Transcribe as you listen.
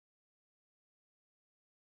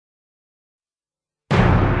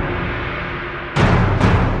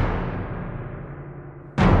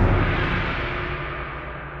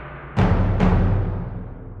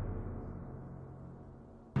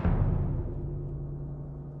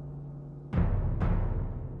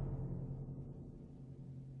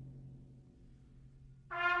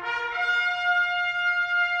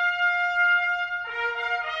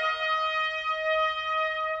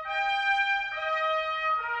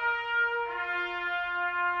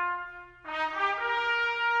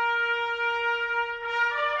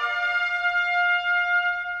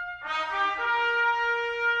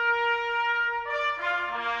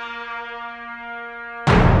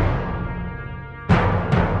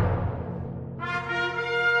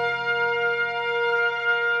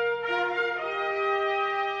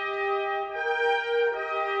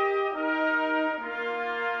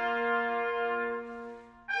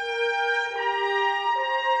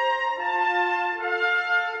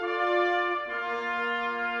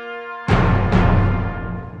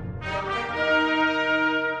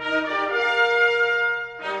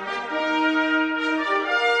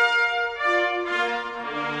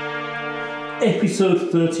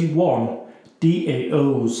episode 31,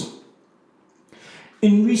 DAOs.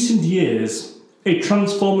 In recent years, a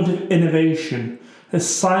transformative innovation has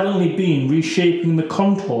silently been reshaping the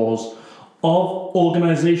contours of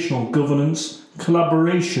organisational governance,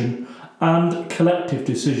 collaboration and collective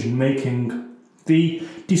decision-making. The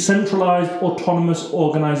Decentralised Autonomous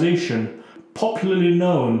Organisation, popularly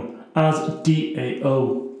known as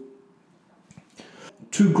DAO.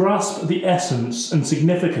 To grasp the essence and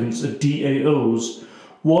significance of DAOs,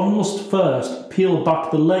 one must first peel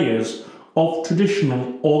back the layers of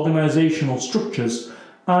traditional organisational structures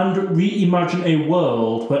and reimagine a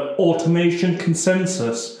world where automation,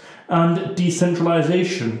 consensus and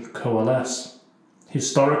decentralisation coalesce.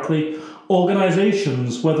 Historically,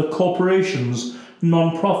 organisations, whether corporations,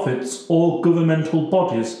 non-profits or governmental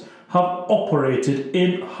bodies, have operated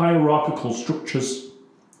in hierarchical structures.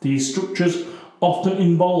 These structures often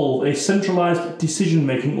involve a centralised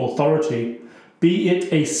decision-making authority, be it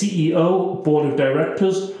a CEO, board of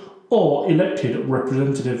directors, or elected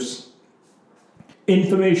representatives.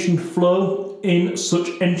 Information flow in such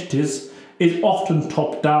entities is often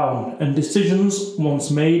top-down, and decisions, once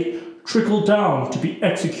made, trickle down to be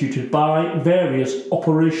executed by various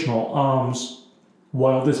operational arms.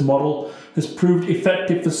 While this model has proved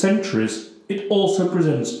effective for centuries, it also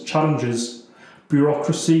presents challenges: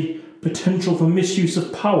 bureaucracy, potential for misuse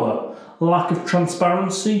of power, lack of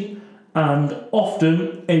transparency, and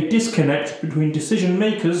often a disconnect between decision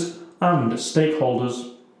makers and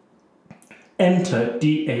stakeholders. Enter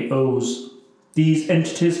DAOs. These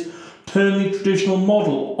entities turn the traditional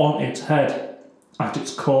model on its head. At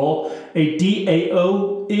its core, a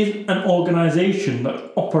DAO is an organisation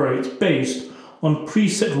that operates based on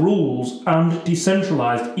preset rules and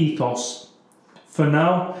decentralised ethos. For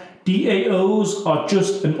now, DAOs are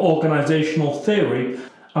just an organisational theory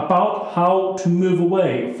about how to move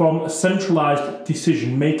away from centralised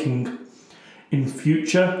decision-making. In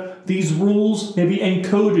future, these rules may be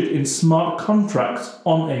encoded in smart contracts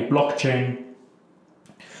on a blockchain.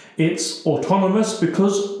 It's autonomous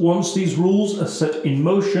because once these rules are set in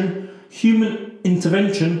motion, human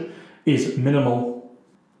intervention is minimal.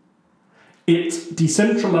 It's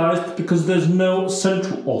decentralised because there's no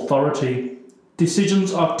central authority.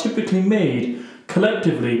 Decisions are typically made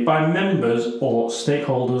collectively by members or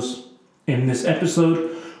stakeholders. In this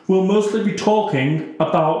episode, we'll mostly be talking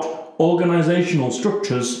about organisational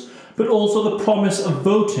structures, but also the promise of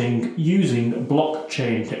voting using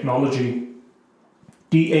blockchain technology.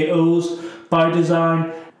 DAOs, by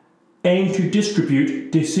design, aim to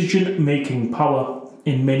distribute decision-making power.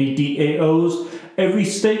 In many DAOs, every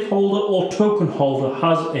stakeholder or token holder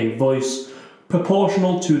has a voice,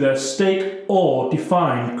 proportional to their stake or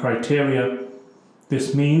defined criteria.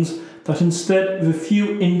 This means that instead of a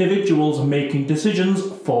few individuals making decisions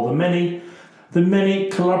for the many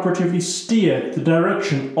collaboratively steer the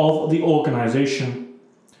direction of the organisation.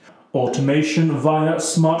 Automation via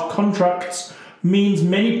smart contracts means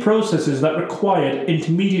many processes that required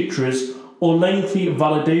intermediaries or lengthy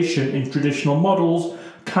validation in traditional models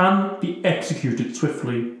can be executed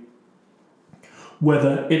swiftly.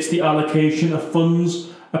 Whether it's the allocation of funds,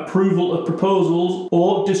 approval of proposals,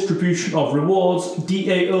 or distribution of rewards,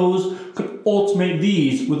 DAOs can automate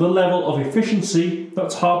these with a level of efficiency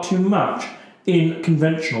that's hard to match in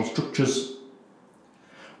conventional structures.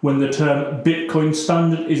 When the term Bitcoin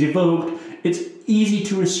standard is evoked, it's easy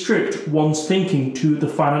to restrict one's thinking to the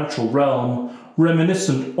financial realm,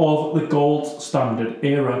 reminiscent of the gold standard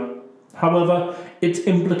era. However, its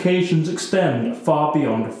implications extend far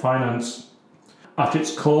beyond finance. At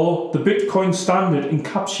its core, the Bitcoin standard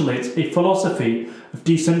encapsulates a philosophy of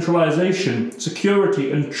decentralization,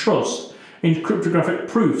 security and trust in cryptographic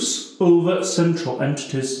proofs over central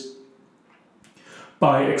entities.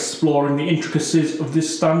 By exploring the intricacies of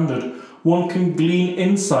this standard, one can glean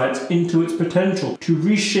insights into its potential to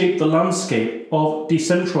reshape the landscape of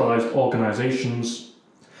decentralized organizations.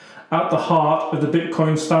 At the heart of the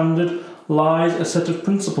Bitcoin standard lies a set of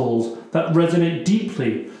principles that resonate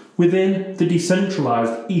deeply within the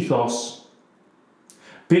decentralized ethos.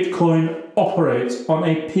 Bitcoin operates on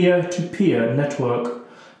a peer-to-peer network,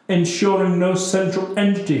 ensuring no central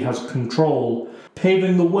entity has control,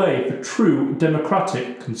 paving the way for true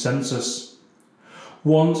democratic consensus.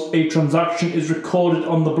 Once a transaction is recorded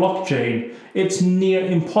on the blockchain, it's near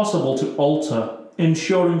impossible to alter,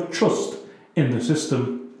 ensuring trust in the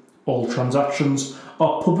system. All transactions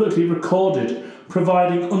are publicly recorded,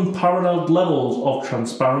 providing unparalleled levels of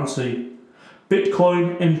transparency.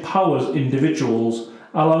 Bitcoin empowers individuals,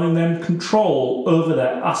 allowing them control over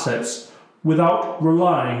their assets without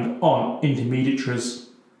relying on intermediaries.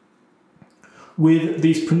 With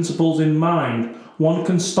these principles in mind, one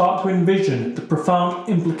can start to envision the profound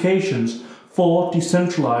implications for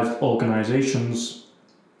decentralized organizations.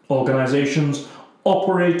 Organizations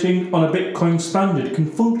operating on a Bitcoin standard can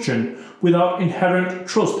function without inherent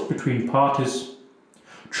trust between parties.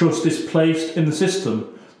 Trust is placed in the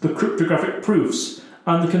system, the cryptographic proofs,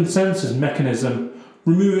 and the consensus mechanism,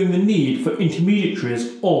 removing the need for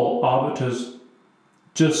intermediaries or arbiters.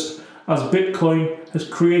 Just as Bitcoin has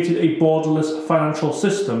created a borderless financial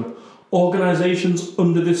system, organizations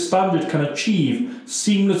under this standard can achieve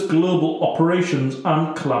seamless global operations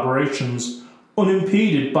and collaborations,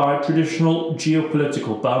 unimpeded by traditional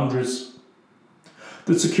geopolitical boundaries.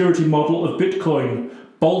 The security model of Bitcoin,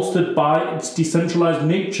 bolstered by its decentralized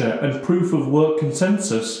nature and proof-of-work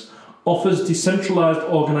consensus, offers decentralized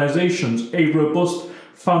organizations a robust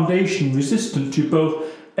foundation resistant to both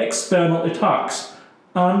external attacks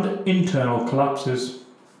and internal collapses.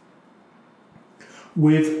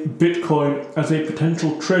 With Bitcoin as a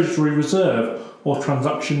potential treasury reserve or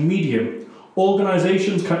transaction medium,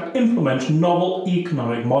 organizations can implement novel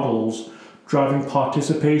economic models, driving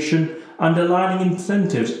participation and aligning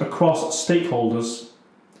incentives across stakeholders.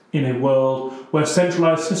 In a world where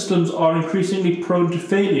centralized systems are increasingly prone to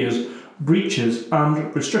failures, breaches,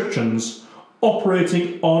 and restrictions,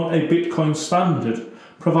 operating on a Bitcoin standard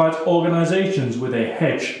provides organizations with a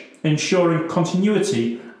hedge, ensuring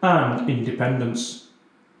continuity and independence.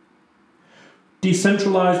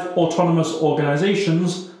 Decentralized autonomous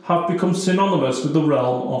organizations have become synonymous with the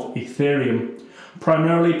realm of Ethereum,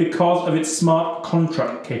 primarily because of its smart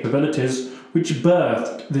contract capabilities, which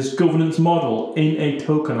birthed this governance model in a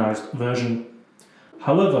tokenized version.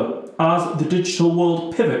 However, as the digital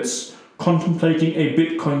world pivots, contemplating a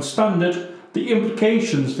Bitcoin standard, the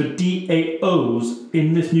implications for DAOs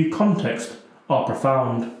in this new context are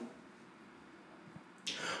profound.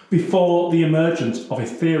 Before the emergence of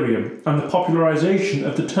Ethereum and the popularization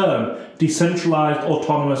of the term Decentralized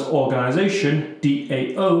Autonomous Organization,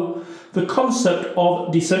 DAO, the concept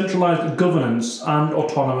of decentralized governance and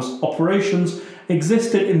autonomous operations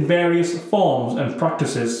existed in various forms and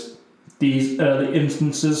practices. These early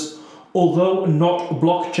instances, although not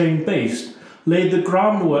blockchain-based, laid the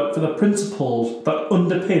groundwork for the principles that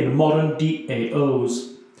underpin modern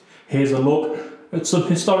DAOs. Here's a look at some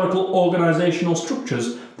historical organizational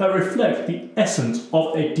structures that reflect the essence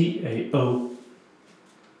of a DAO.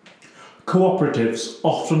 Cooperatives,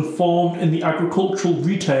 often formed in the agricultural,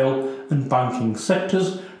 retail, and banking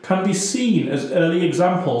sectors, can be seen as early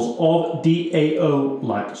examples of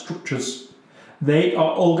DAO-like structures. They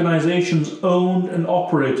are organizations owned and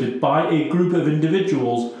operated by a group of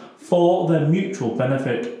individuals for their mutual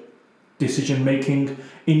benefit. Decision-making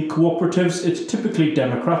in cooperatives is typically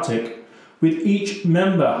democratic, with each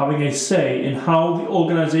member having a say in how the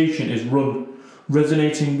organization is run,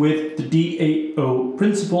 resonating with the DAO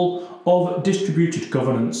principle of distributed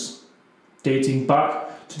governance. Dating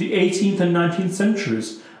back to the 18th and 19th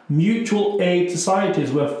centuries, mutual aid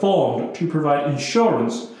societies were formed to provide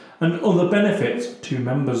insurance and other benefits to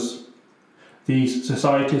members. These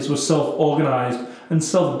societies were self-organized and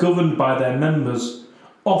self-governed by their members,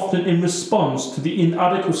 often in response to the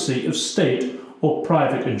inadequacy of state or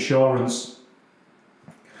private insurance.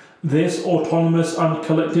 This autonomous and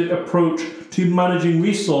collective approach to managing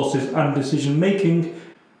resources and decision-making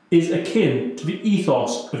is akin to the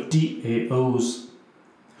ethos of DAOs.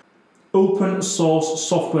 Open source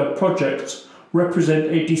software projects represent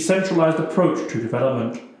a decentralized approach to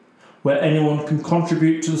development, where anyone can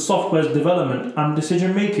contribute to the software's development and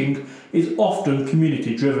decision-making is often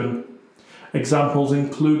community-driven. Examples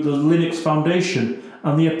include the Linux Foundation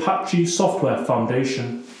and the Apache Software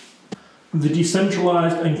Foundation. The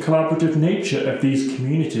decentralized and collaborative nature of these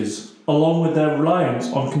communities, along with their reliance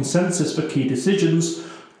on consensus for key decisions,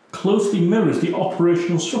 closely mirrors the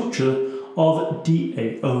operational structure of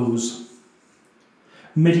DAOs.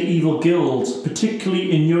 Medieval guilds,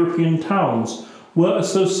 particularly in European towns, were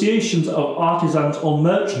associations of artisans or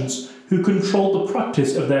merchants who controlled the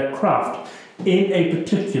practice of their craft in a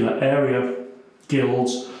particular area.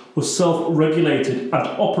 Guilds were self-regulated and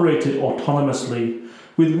operated autonomously,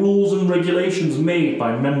 with rules and regulations made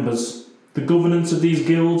by members. The governance of these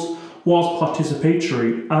guilds was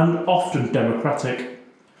participatory and often democratic.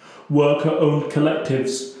 Worker-owned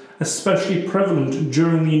collectives, especially prevalent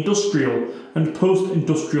during the industrial and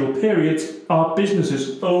post-industrial periods, are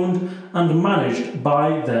businesses owned and managed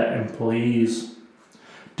by their employees.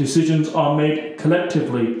 Decisions are made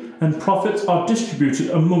collectively and profits are distributed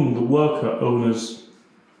among the worker owners.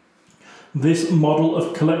 This model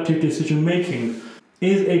of collective decision-making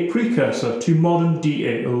is a precursor to modern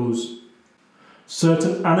DAOs.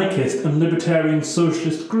 Certain anarchist and libertarian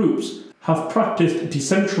socialist groups have practiced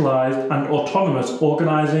decentralized and autonomous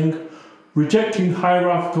organizing, rejecting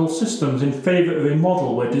hierarchical systems in favor of a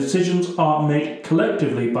model where decisions are made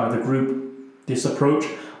collectively by the group. This approach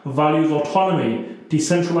values autonomy,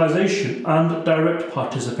 decentralization, and direct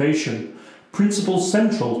participation, principles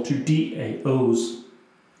central to DAOs.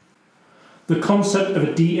 The concept of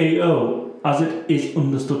a DAO, as it is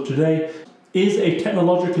understood today, is a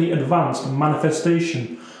technologically advanced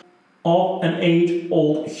manifestation of an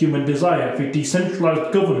age-old human desire for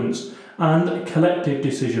decentralized governance and collective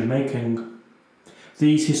decision-making.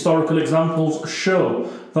 These historical examples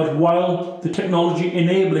show that while the technology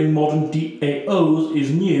enabling modern DAOs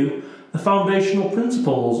is new, the foundational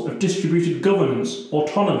principles of distributed governance,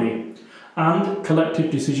 autonomy, and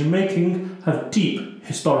collective decision-making have deep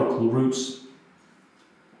historical roots.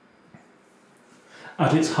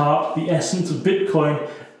 At its heart, the essence of Bitcoin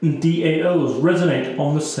and DAOs resonate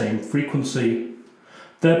on the same frequency.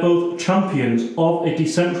 They're both champions of a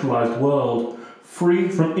decentralized world, free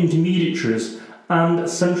from intermediaries and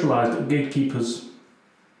centralized gatekeepers.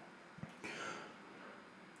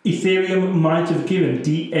 Ethereum might have given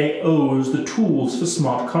DAOs the tools for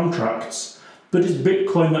smart contracts, but it's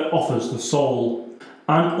Bitcoin that offers the soul,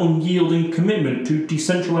 an unyielding commitment to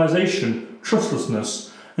decentralization, trustlessness,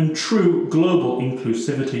 and true global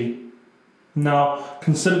inclusivity. Now,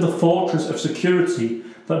 consider the fortress of security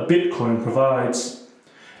that Bitcoin provides.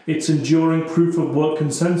 Its enduring proof-of-work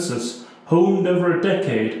consensus, honed over a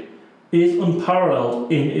decade, is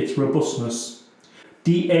unparalleled in its robustness.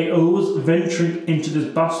 DAOs venturing into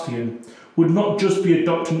this bastion would not just be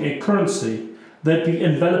adopting a currency, they'd be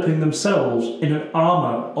enveloping themselves in an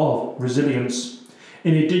armour of resilience.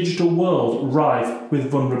 In a digital world rife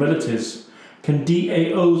with vulnerabilities, can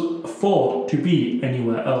DAOs afford to be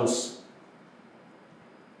anywhere else?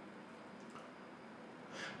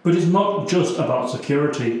 But it's not just about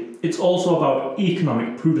security, it's also about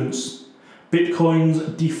economic prudence. Bitcoin's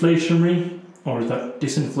deflationary, or is that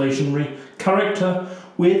disinflationary, character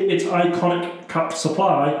with its iconic capped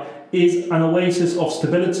supply is an oasis of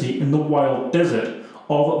stability in the wild desert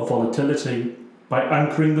of volatility. By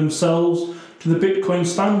anchoring themselves to the Bitcoin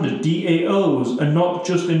standard, DAOs are not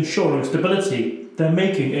just ensuring stability, they're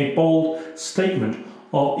making a bold statement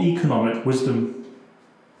of economic wisdom.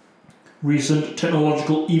 Recent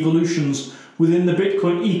technological evolutions within the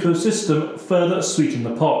Bitcoin ecosystem further sweeten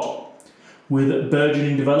the pot, with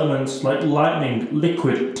burgeoning developments like Lightning,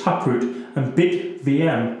 Liquid, Taproot, and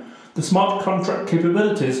BitVM. The smart contract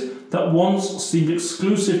capabilities that once seemed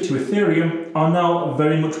exclusive to Ethereum are now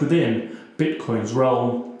very much within Bitcoin's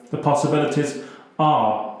realm. The possibilities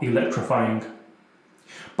are electrifying.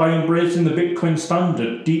 By embracing the Bitcoin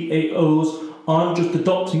standard, DAOs aren't just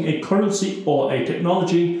adopting a currency or a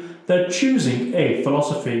technology, they're choosing a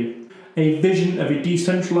philosophy, a vision of a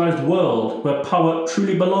decentralized world where power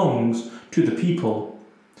truly belongs to the people.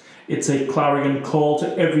 It's a clarion call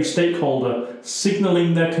to every stakeholder,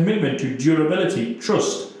 signalling their commitment to durability,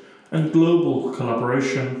 trust, and global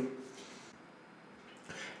collaboration.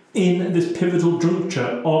 In this pivotal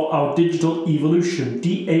juncture of our digital evolution,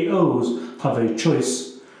 DAOs have a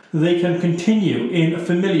choice. They can continue in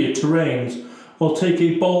familiar terrains or take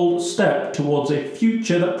a bold step towards a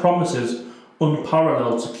future that promises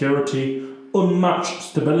unparalleled security, unmatched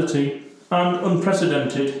stability, and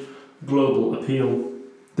unprecedented global appeal.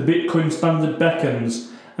 The Bitcoin standard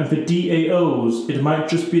beckons, and for DAOs it might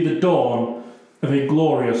just be the dawn of a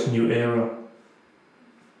glorious new era.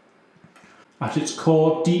 At its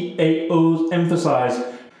core, DAOs emphasize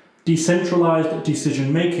decentralized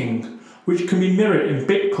decision-making, which can be mirrored in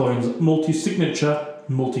Bitcoin's multi-signature,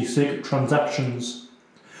 multi-sig transactions.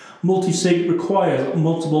 Multi-sig requires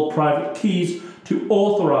multiple private keys to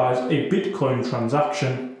authorize a Bitcoin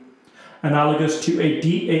transaction, analogous to a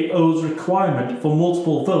DAO's requirement for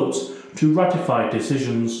multiple votes to ratify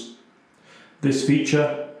decisions. This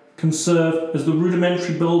feature can serve as the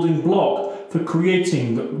rudimentary building block for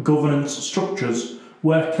creating governance structures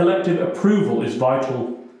where collective approval is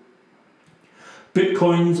vital.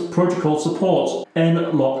 Bitcoin's protocol supports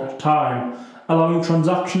N-lock time, allowing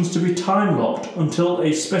transactions to be time-locked until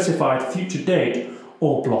a specified future date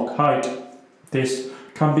or block height. This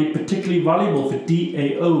can be particularly valuable for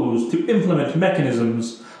DAOs to implement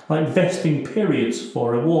mechanisms like vesting periods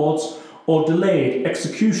for rewards or delayed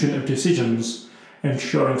execution of decisions,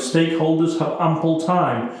 ensuring stakeholders have ample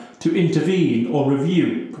time to intervene or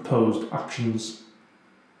review proposed actions.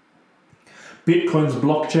 Bitcoin's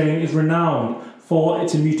blockchain is renowned for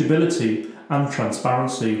its immutability and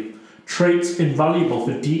transparency, traits invaluable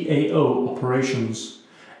for DAO operations.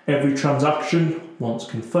 Every transaction, once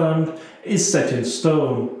confirmed, is set in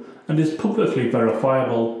stone and is publicly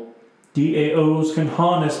verifiable. DAOs can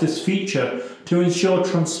harness this feature to ensure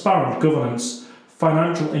transparent governance,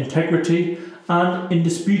 financial integrity, and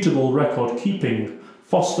indisputable record keeping,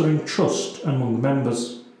 fostering trust among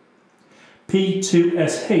members.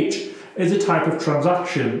 P2SH is a type of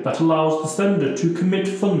transaction that allows the sender to commit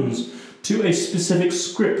funds to a specific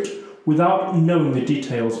script without knowing the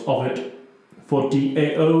details of it. For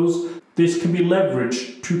DAOs, this can be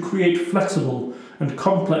leveraged to create flexible and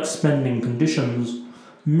complex spending conditions,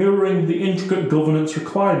 mirroring the intricate governance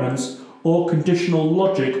requirements or conditional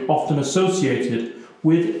logic often associated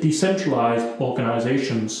with decentralized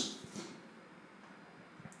organizations.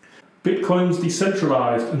 Bitcoin's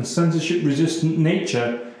decentralized and censorship-resistant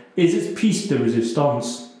nature is its piece de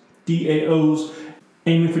resistance. DAOs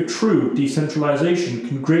aiming for true decentralization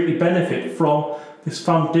can greatly benefit from this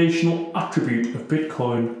foundational attribute of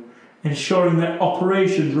Bitcoin, ensuring that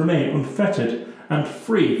operations remain unfettered and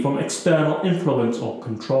free from external influence or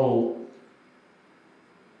control.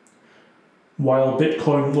 While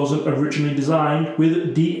Bitcoin wasn't originally designed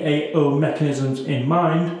with DAO mechanisms in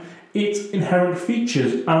mind, its inherent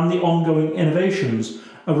features and the ongoing innovations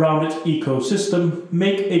around its ecosystem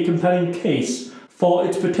make a compelling case for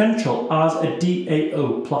its potential as a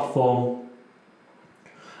DAO platform.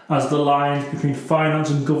 As the lines between finance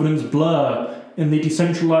and governance blur in the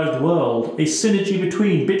decentralized world, a synergy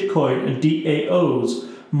between Bitcoin and DAOs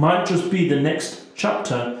might just be the next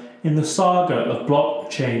chapter in the saga of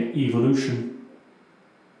blockchain evolution.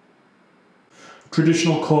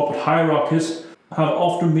 Traditional corporate hierarchies have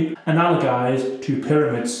often been analogized to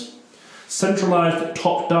pyramids, centralized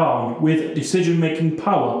top-down with decision-making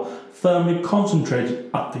power firmly concentrated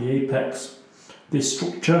at the apex. This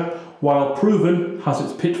structure, while proven, has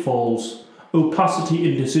its pitfalls: opacity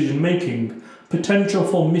in decision-making, potential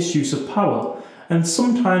for misuse of power, and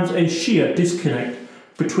sometimes a sheer disconnect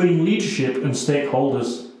between leadership and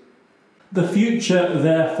stakeholders. The future,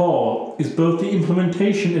 therefore, is both the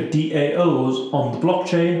implementation of DAOs on the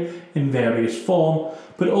blockchain in various form,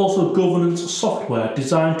 but also governance software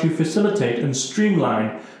designed to facilitate and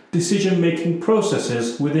streamline decision-making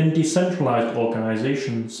processes within decentralized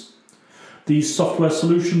organizations. These software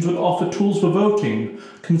solutions would offer tools for voting,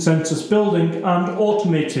 consensus building, and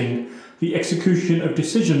automating the execution of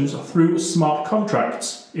decisions through smart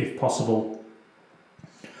contracts, if possible.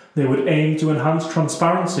 They would aim to enhance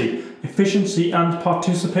transparency, efficiency, and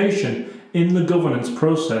participation in the governance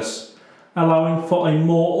process, allowing for a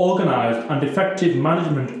more organised and effective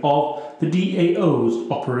management of the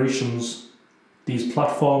DAO's operations. These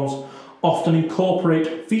platforms often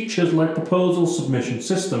incorporate features like proposal submission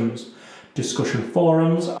systems, discussion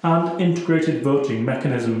forums, and integrated voting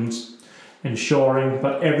mechanisms, ensuring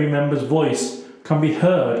that every member's voice can be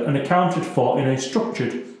heard and accounted for in a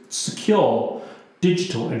structured, secure,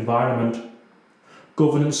 digital environment.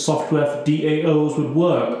 Governance software for DAOs would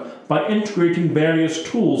work by integrating various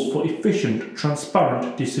tools for efficient,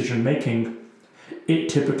 transparent decision-making. It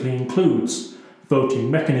typically includes voting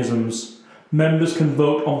mechanisms. Members can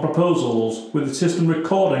vote on proposals, with the system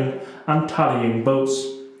recording and tallying votes.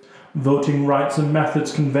 Voting rights and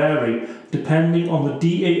methods can vary depending on the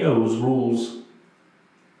DAO's rules.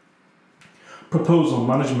 Proposal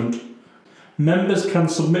management. Members can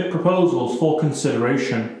submit proposals for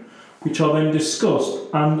consideration, which are then discussed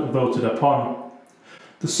and voted upon.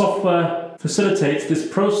 The software facilitates this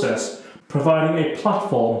process, providing a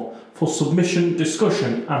platform for submission,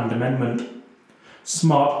 discussion, and amendment.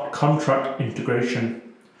 Smart contract integration.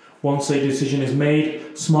 Once a decision is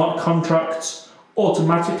made, smart contracts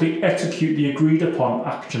automatically execute the agreed upon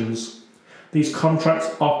actions. These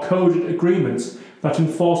contracts are coded agreements that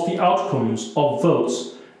enforce the outcomes of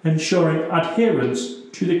votes, ensuring adherence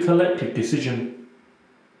to the collective decision.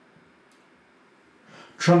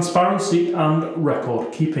 Transparency and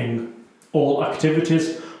record keeping. All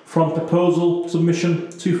activities, from proposal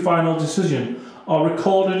submission to final decision, are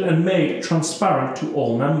recorded and made transparent to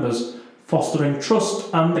all members, fostering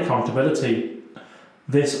trust and accountability.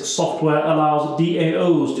 This software allows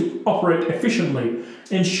DAOs to operate efficiently,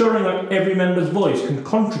 ensuring that every member's voice can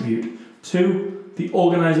contribute to the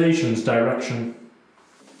organization's direction.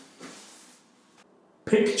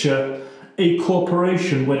 Picture a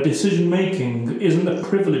corporation where decision-making isn't the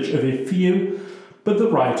privilege of a few, but the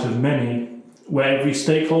right of many, where every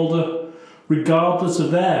stakeholder, regardless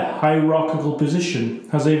of their hierarchical position,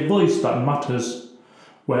 has a voice that matters,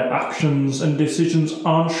 where actions and decisions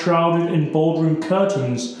aren't shrouded in boardroom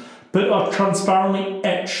curtains, but are transparently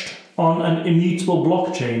etched on an immutable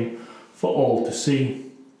blockchain for all to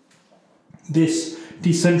see. This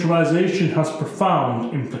Decentralization has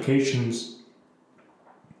profound implications.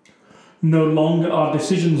 No longer are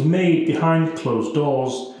decisions made behind closed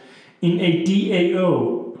doors. In a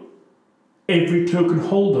DAO, every token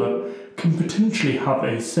holder can potentially have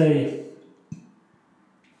a say.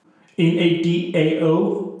 In a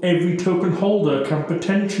DAO, every token holder can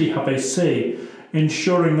potentially have a say,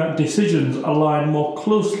 ensuring that decisions align more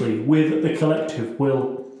closely with the collective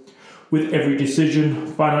will. With every decision,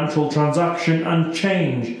 financial transaction, and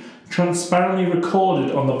change transparently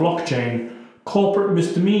recorded on the blockchain, corporate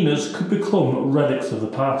misdemeanors could become relics of the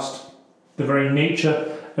past. The very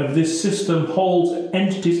nature of this system holds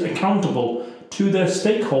entities accountable to their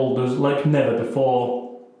stakeholders like never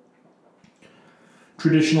before.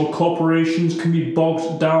 Traditional corporations can be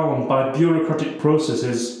bogged down by bureaucratic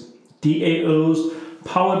processes. DAOs,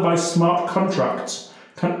 powered by smart contracts,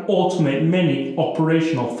 can automate many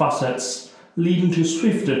operational facets, leading to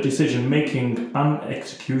swifter decision-making and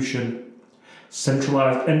execution.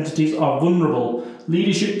 Centralized entities are vulnerable.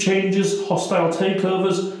 Leadership changes, hostile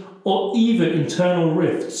takeovers, or even internal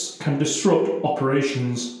rifts can disrupt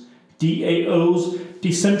operations. DAOs,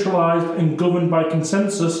 decentralized and governed by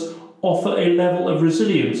consensus, offer a level of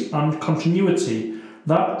resilience and continuity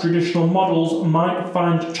that traditional models might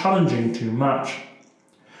find challenging to match.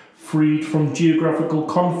 Freed from geographical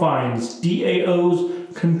confines,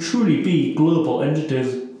 DAOs can truly be global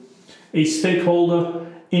entities. A stakeholder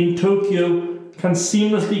in Tokyo can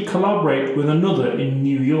seamlessly collaborate with another in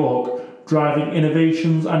New York, driving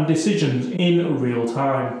innovations and decisions in real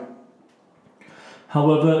time.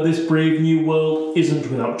 However, this brave new world isn't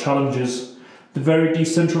without challenges. The very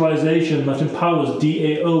decentralization that empowers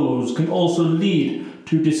DAOs can also lead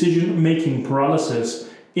to decision-making paralysis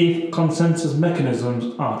if consensus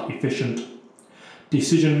mechanisms aren't efficient.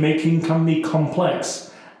 Decision-making can be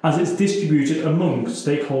complex as it's distributed among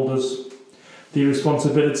stakeholders. The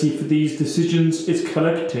responsibility for these decisions is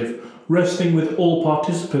collective, resting with all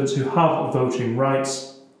participants who have voting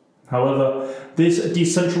rights. However, this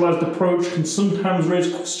decentralized approach can sometimes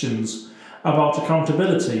raise questions about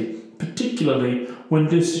accountability, particularly when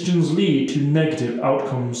decisions lead to negative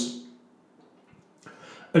outcomes.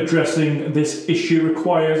 Addressing this issue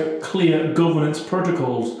requires clear governance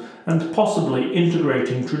protocols and possibly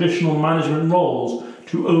integrating traditional management roles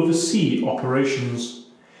to oversee operations.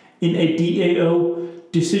 In a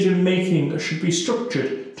DAO, decision-making should be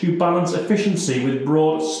structured to balance efficiency with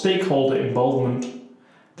broad stakeholder involvement.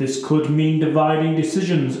 This could mean dividing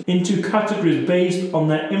decisions into categories based on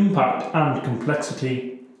their impact and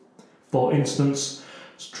complexity. For instance,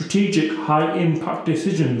 strategic high-impact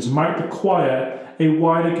decisions might require a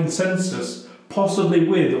wider consensus, possibly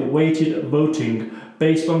with weighted voting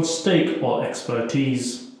based on stake or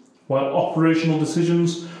expertise, while operational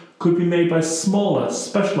decisions could be made by smaller,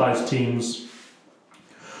 specialized teams.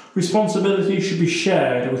 Responsibility should be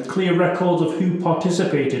shared with clear records of who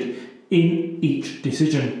participated in each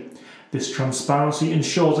decision. This transparency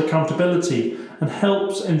ensures accountability and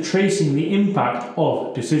helps in tracing the impact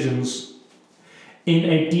of decisions. In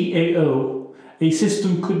a DAO, a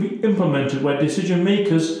system could be implemented where decision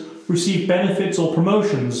makers receive benefits or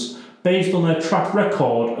promotions based on their track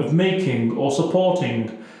record of making or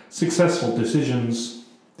supporting successful decisions.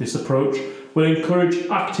 This approach will encourage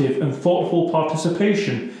active and thoughtful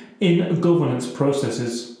participation in governance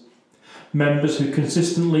processes. Members who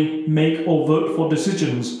consistently make or vote for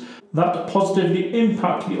decisions that positively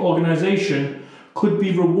impact the organisation could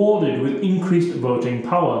be rewarded with increased voting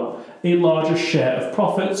power, a larger share of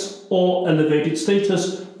profits, or elevated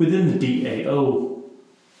status within the DAO.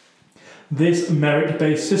 This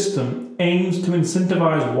merit-based system aims to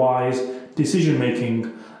incentivize wise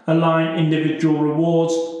decision-making, align individual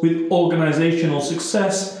rewards with organizational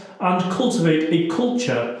success, and cultivate a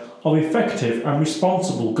culture of effective and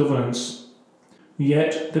responsible governance.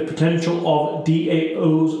 Yet, the potential of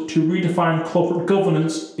DAOs to redefine corporate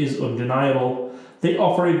governance is undeniable. They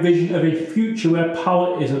offer a vision of a future where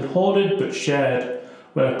power isn't hoarded but shared,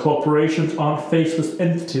 where corporations aren't faceless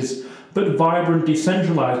entities but vibrant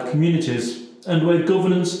decentralized communities, and where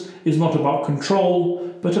governance is not about control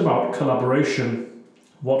but about collaboration.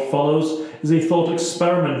 What follows is a thought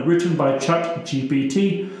experiment written by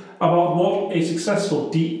ChatGPT about what a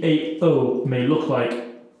successful DAO may look like.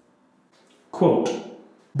 Quote,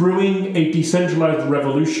 "Brewing a decentralized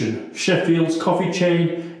revolution, Sheffield's coffee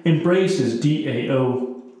chain embraces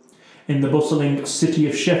DAO. In the bustling city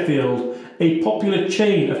of Sheffield, a popular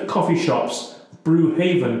chain of coffee shops, Brew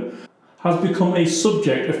Haven, has become a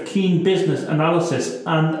subject of keen business analysis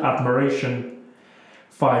and admiration.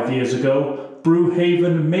 5 years ago, Brew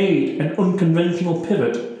Haven made an unconventional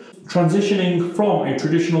pivot, transitioning from a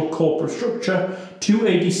traditional corporate structure to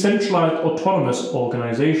a decentralized autonomous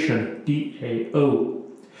organization, DAO.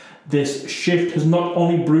 This shift has not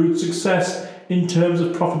only brewed success in terms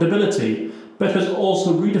of profitability, but has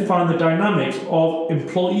also redefined the dynamics of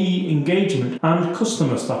employee engagement and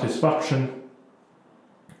customer satisfaction.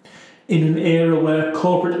 In an era where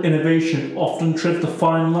corporate innovation often treads the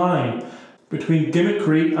fine line between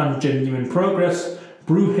gimmickry and genuine progress,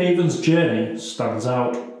 Brewhaven's journey stands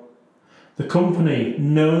out. The company,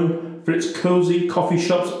 known for its cosy coffee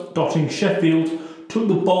shops dotting Sheffield, took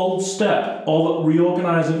the bold step of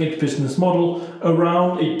reorganising its business model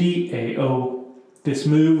around a DAO. This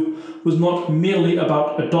move was not merely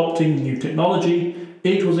about adopting new technology,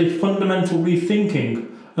 it was a fundamental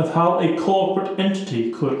rethinking of how a corporate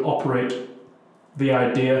entity could operate. The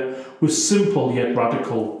idea was simple yet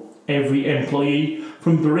radical. Every employee,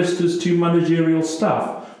 from baristas to managerial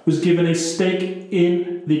staff, was given a stake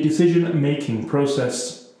in the decision-making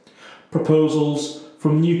process. Proposals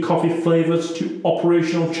from new coffee flavours to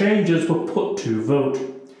operational changes were put to vote.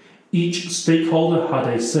 Each stakeholder had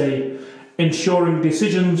a say, ensuring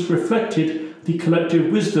decisions reflected the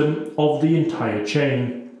collective wisdom of the entire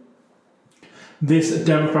chain. This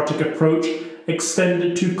democratic approach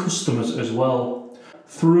extended to customers as well.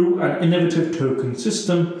 Through an innovative token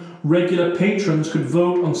system, regular patrons could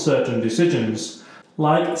vote on certain decisions,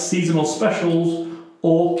 like seasonal specials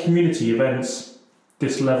or community events.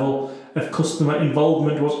 This level of customer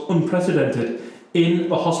involvement was unprecedented in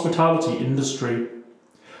the hospitality industry.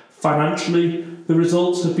 Financially, the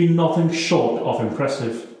results have been nothing short of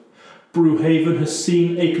impressive. Brewhaven has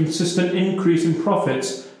seen a consistent increase in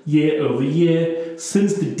profits year over year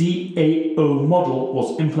since the DAO model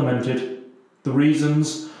was implemented. The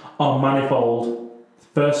reasons are manifold.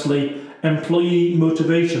 Firstly, employee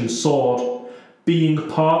motivation soared. Being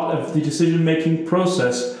part of the decision-making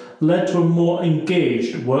process led to a more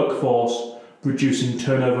engaged workforce, reducing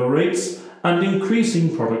turnover rates and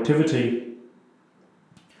increasing productivity.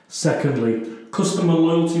 Secondly, customer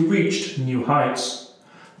loyalty reached new heights.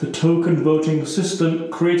 The token voting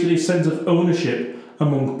system created a sense of ownership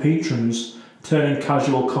among patrons, turning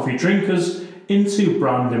casual coffee drinkers into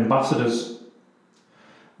brand ambassadors.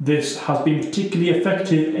 This has been particularly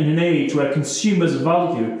effective in an age where consumers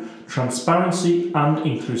value transparency and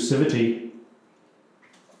inclusivity.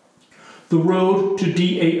 The road to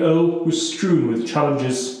DAO was strewn with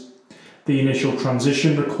challenges. The initial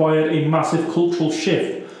transition required a massive cultural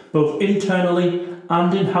shift, both internally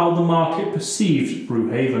and in how the market perceived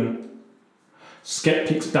Brewhaven.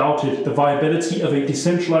 Skeptics doubted the viability of a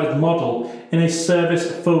decentralized model in a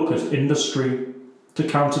service-focused industry. To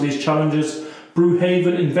counter these challenges,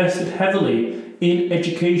 Brewhaven invested heavily in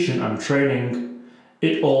education and training.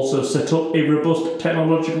 It also set up a robust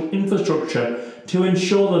technological infrastructure to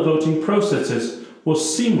ensure the voting processes were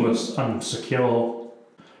seamless and secure.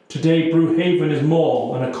 Today, Brewhaven is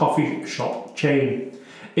more than a coffee shop chain.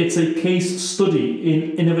 It's a case study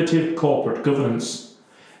in innovative corporate governance.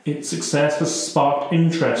 Its success has sparked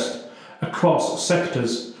interest across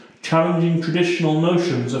sectors, challenging traditional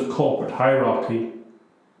notions of corporate hierarchy.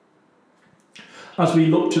 As we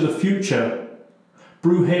look to the future,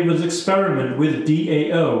 Brewhaven's experiment with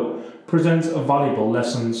DAO presents valuable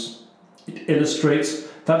lessons. It illustrates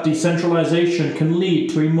that decentralization can lead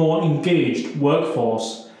to a more engaged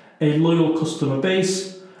workforce, a loyal customer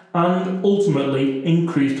base, and ultimately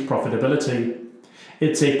increased profitability.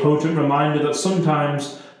 It's a potent reminder that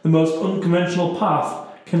sometimes the most unconventional path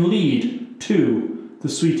can lead to the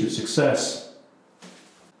sweetest success.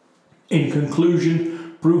 In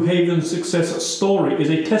conclusion, Brewhaven's success story is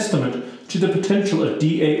a testament to the potential of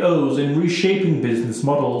DAOs in reshaping business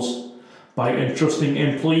models. By entrusting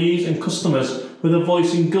employees and customers with a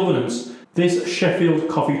voice in governance, this Sheffield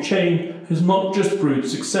coffee chain has not just brewed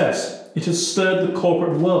success, it has stirred the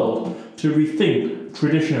corporate world to rethink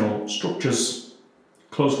traditional structures.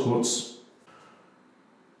 Close quotes.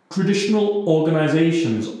 Traditional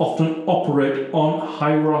organisations often operate on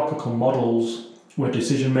hierarchical models, where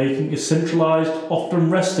decision-making is centralised, often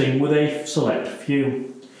resting with a select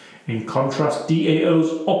few. In contrast,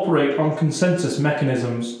 DAOs operate on consensus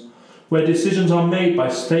mechanisms, where decisions are made by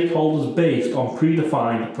stakeholders based on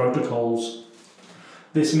predefined protocols.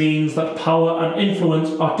 This means that power and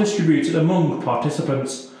influence are distributed among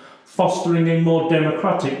participants, fostering a more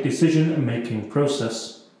democratic decision-making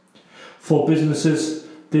process. For businesses,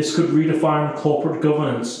 this could redefine corporate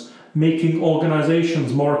governance, making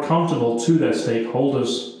organisations more accountable to their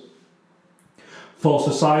stakeholders. For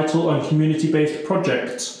societal and community-based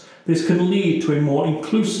projects, this can lead to a more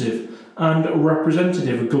inclusive and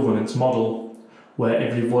representative governance model, where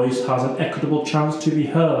every voice has an equitable chance to be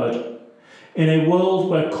heard. In a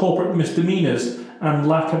world where corporate misdemeanours and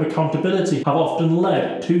lack of accountability have often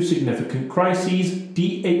led to significant crises,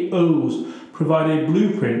 DAOs provide a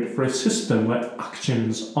blueprint for a system where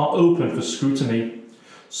actions are open for scrutiny.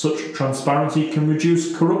 Such transparency can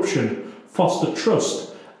reduce corruption, foster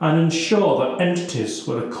trust, and ensure that entities,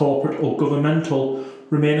 whether corporate or governmental,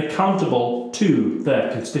 remain accountable to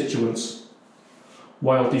their constituents.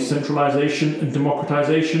 While decentralisation and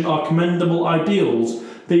democratisation are commendable ideals,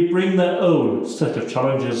 they bring their own set of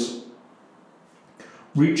challenges.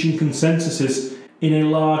 Reaching consensuses in a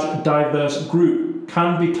large, diverse group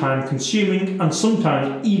can be time-consuming and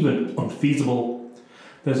sometimes even unfeasible.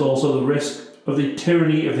 There's also the risk of the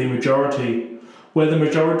tyranny of the majority, where the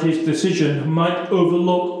majority's decision might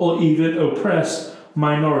overlook or even oppress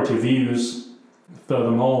minority views.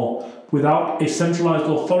 Furthermore, without a centralised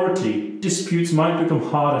authority, disputes might become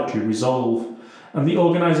harder to resolve, and the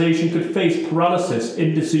organisation could face paralysis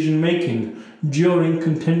in decision-making during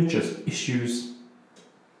contentious issues.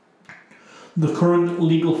 The current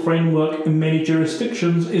legal framework in many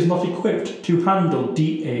jurisdictions is not equipped to handle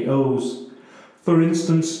DAOs. For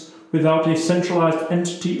instance, without a centralised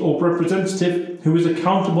entity or representative who is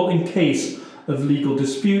accountable in case of legal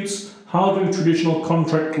disputes, how do traditional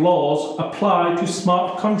contract laws apply to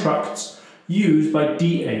smart contracts used by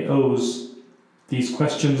DAOs? These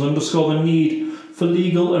questions underscore the need for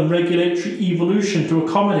legal and regulatory evolution to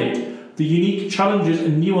accommodate the unique challenges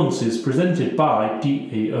and nuances presented by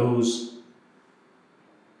DAOs.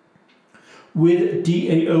 With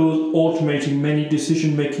DAOs automating many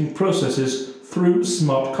decision-making processes through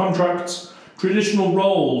smart contracts, traditional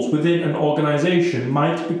roles within an organisation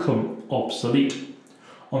might become obsolete.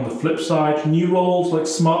 On the flip side, new roles like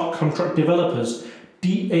smart contract developers,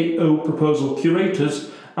 DAO proposal curators,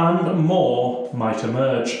 and more might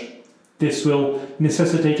emerge. This will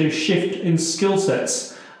necessitate a shift in skill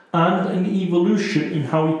sets and an evolution in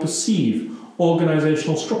how we perceive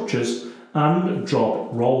organisational structures and job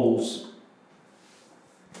roles.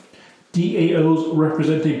 DAOs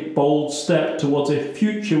represent a bold step towards a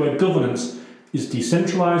future where governance is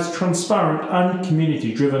decentralised, transparent, and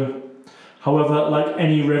community-driven. However, like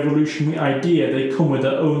any revolutionary idea, they come with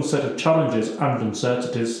their own set of challenges and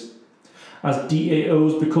uncertainties. As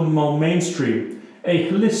DAOs become more mainstream, a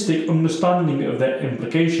holistic understanding of their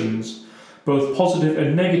implications, both positive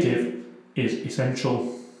and negative, is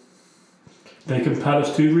essential. They compel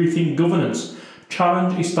us to rethink governance,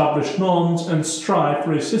 challenge established norms, and strive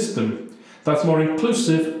for a system that's more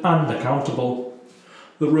inclusive and accountable.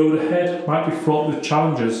 The road ahead might be fraught with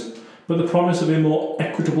challenges, but the promise of a more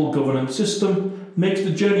equitable governance system makes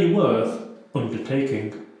the journey worth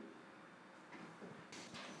undertaking.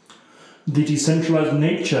 The decentralised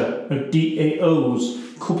nature of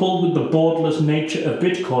DAOs, coupled with the borderless nature of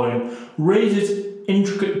Bitcoin, raises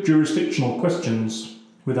intricate jurisdictional questions.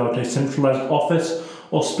 Without a centralised office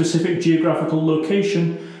or specific geographical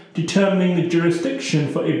location, determining the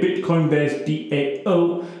jurisdiction for a Bitcoin-based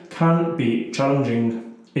DAO can be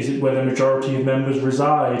challenging. Is it where the majority of members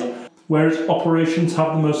reside, where its operations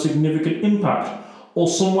have the most significant impact, or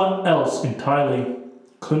somewhere else entirely?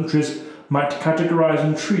 Countries might categorise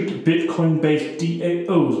and treat Bitcoin-based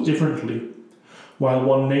DAOs differently. While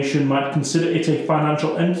one nation might consider it a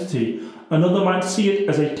financial entity, another might see it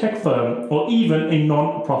as a tech firm or even a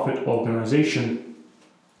non-profit organisation.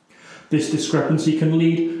 This discrepancy can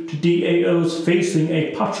lead to DAOs facing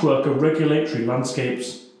a patchwork of regulatory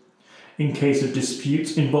landscapes. In case of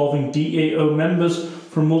disputes involving DAO members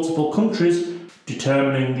from multiple countries,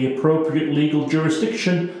 determining the appropriate legal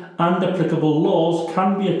jurisdiction and applicable laws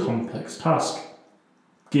can be a complex task.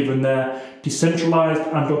 Given their decentralised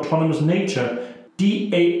and autonomous nature,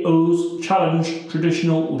 DAOs challenge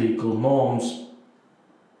traditional legal norms.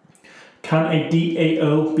 Can a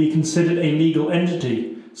DAO be considered a legal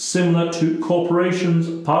entity, similar to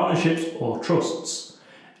corporations, partnerships, or trusts?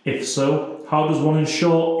 If so, how does one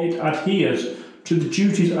ensure it adheres to the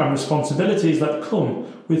duties and responsibilities that come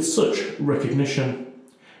with such recognition?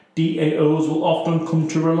 DAOs will often come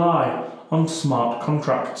to rely on smart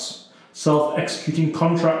contracts, self-executing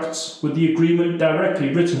contracts with the agreement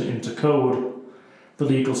directly written into code. The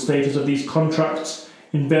legal status of these contracts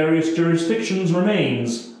in various jurisdictions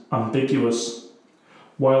remains ambiguous.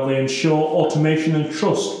 While they ensure automation and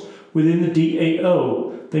trust within the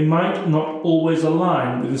DAO, they might not always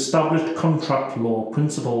align with established contract law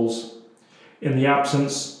principles. In the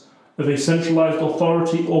absence of a centralised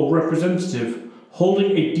authority or representative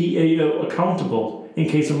holding a DAO accountable in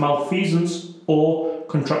case of malfeasance or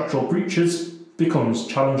contractual breaches becomes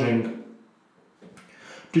challenging.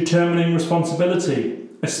 Determining responsibility,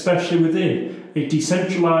 especially within a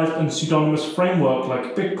decentralized and pseudonymous framework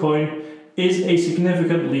like Bitcoin is a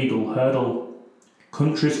significant legal hurdle.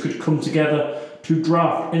 Countries could come together to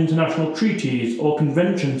draft international treaties or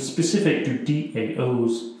conventions specific to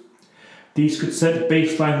DAOs. These could set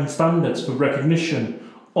baseline standards for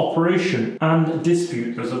recognition, operation, and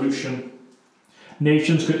dispute resolution.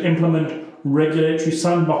 Nations could implement regulatory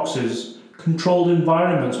sandboxes, controlled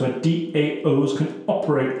environments where DAOs can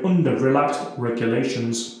operate under relaxed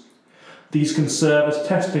regulations. These can serve as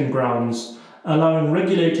testing grounds, allowing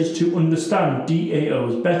regulators to understand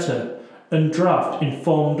DAOs better and draft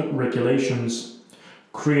informed regulations.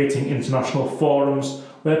 Creating international forums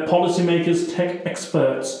where policymakers, tech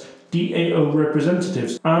experts, DAO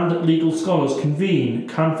representatives, and legal scholars convene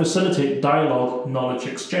can facilitate dialogue, knowledge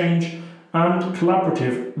exchange, and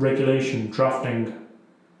collaborative regulation drafting.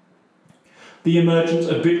 The emergence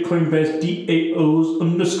of Bitcoin-based DAOs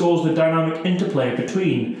underscores the dynamic interplay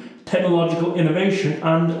between technological innovation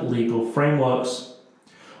and legal frameworks.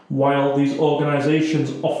 While these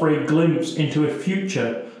organizations offer a glimpse into a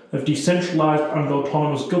future of decentralized and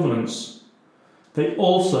autonomous governance, they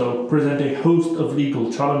also present a host of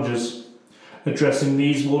legal challenges. Addressing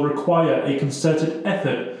these will require a concerted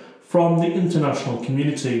effort from the international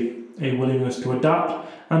community, a willingness to adapt,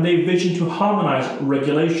 and a vision to harmonize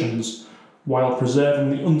regulations while preserving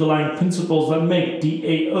the underlying principles that make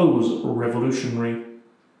DAOs revolutionary.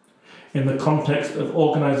 In the context of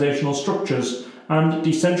organizational structures and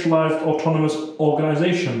decentralized autonomous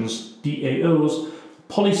organizations, DAOs,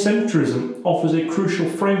 polycentrism offers a crucial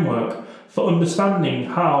framework for understanding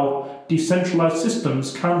how decentralized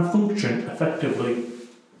systems can function effectively.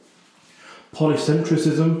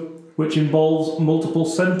 Polycentricism, which involves multiple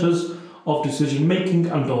centers of decision-making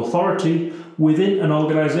and authority within an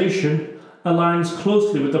organization, aligns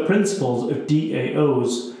closely with the principles of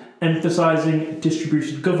DAOs, emphasizing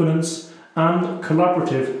distributed governance and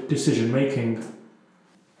collaborative decision-making.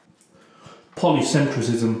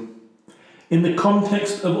 Polycentricism. In the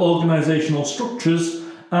context of organizational structures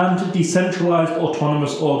and decentralized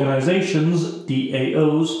autonomous organizations,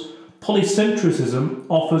 DAOs, polycentricism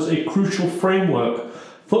offers a crucial framework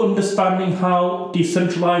for understanding how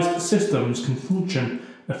decentralized systems can function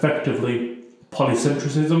effectively.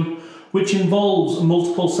 Polycentricism, which involves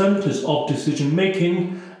multiple centers of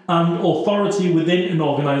decision-making and authority within an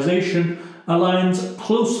organization, aligns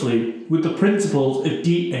closely with the principles of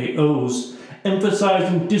DAOs,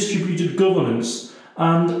 emphasizing distributed governance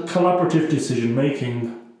and collaborative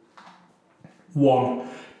decision-making. 1.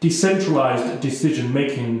 Decentralized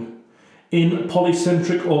decision-making. In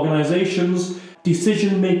polycentric organizations,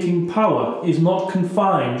 decision-making power is not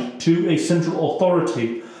confined to a central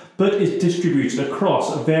authority, but is distributed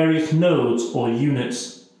across various nodes or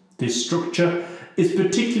units. This structure is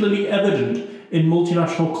particularly evident in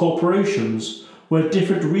multinational corporations, where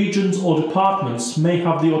different regions or departments may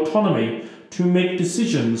have the autonomy to make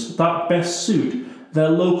decisions that best suit their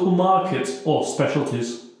local markets or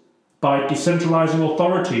specialties. By decentralizing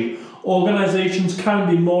authority, organizations can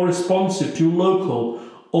be more responsive to local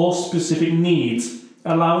or specific needs,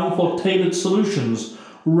 allowing for tailored solutions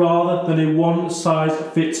rather than a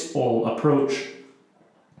one-size-fits-all approach.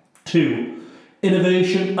 2.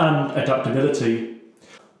 Innovation and adaptability.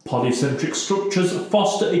 Polycentric structures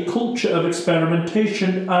foster a culture of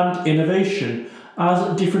experimentation and innovation,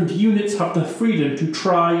 as different units have the freedom to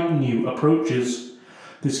try new approaches.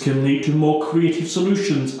 This can lead to more creative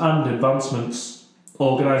solutions and advancements.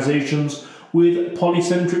 Organizations with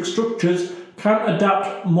polycentric structures can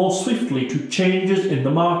adapt more swiftly to changes in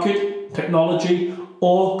the market, technology,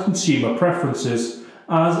 or consumer preferences,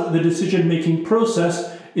 as the decision-making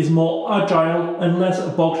process is more agile and less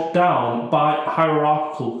bogged down by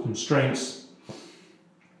hierarchical constraints.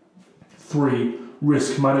 3.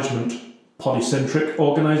 Risk management. Polycentric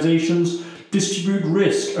organizations distribute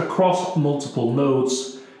risk across multiple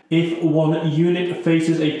nodes. If one unit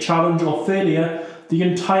faces a challenge or failure, the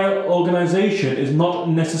entire organization is not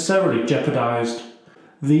necessarily jeopardized.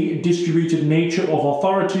 The distributed nature of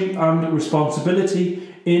authority and responsibility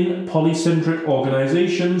in polycentric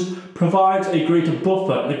organizations provides a greater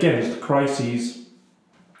buffer against crises,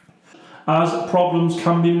 as problems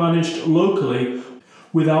can be managed locally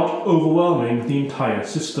without overwhelming the entire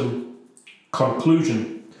system.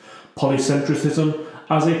 Conclusion. Polycentricism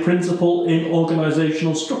as a principle in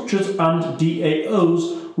organizational structures and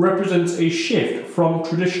DAOs represents a shift from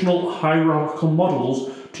traditional hierarchical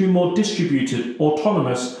models to more distributed,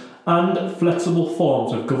 autonomous, and flexible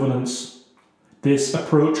forms of governance. This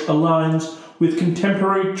approach aligns with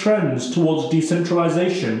contemporary trends towards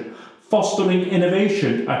decentralization, fostering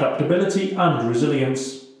innovation, adaptability, and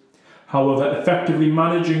resilience. However, effectively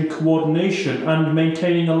managing coordination and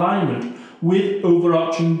maintaining alignment with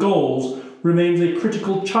overarching goals remains a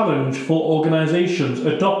critical challenge for organisations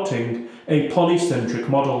adopting a polycentric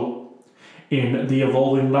model. In the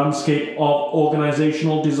evolving landscape of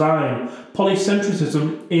organisational design,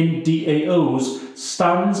 polycentricism in DAOs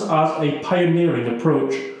stands as a pioneering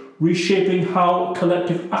approach, reshaping how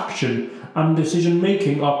collective action and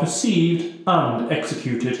decision-making are perceived and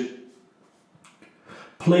executed.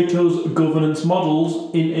 Plato's governance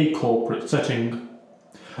models in a corporate setting.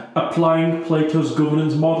 Applying Plato's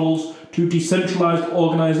governance models to decentralized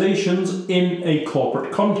organizations in a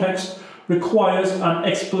corporate context requires an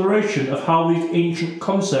exploration of how these ancient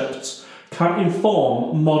concepts can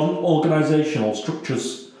inform modern organizational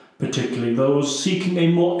structures, particularly those seeking a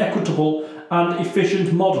more equitable and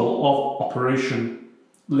efficient model of operation.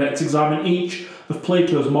 Let's examine each of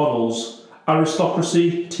Plato's models: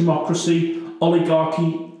 aristocracy, timocracy,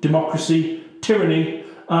 oligarchy, democracy, tyranny,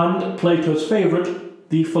 and Plato's favourite,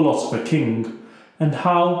 the philosopher king, and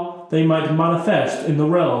how they might manifest in the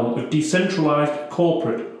realm of decentralized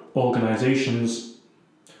corporate organizations.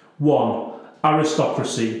 1.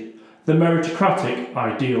 Aristocracy, the meritocratic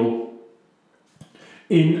ideal.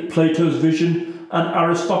 In Plato's vision, an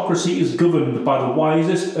aristocracy is governed by the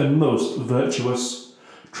wisest and most virtuous.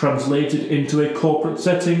 Translated into a corporate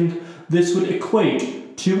setting, this would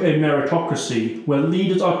equate to a meritocracy where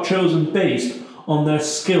leaders are chosen based on their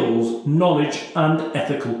skills, knowledge, and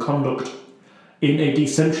ethical conduct. In a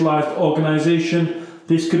decentralized organization,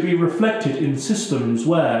 this could be reflected in systems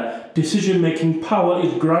where decision-making power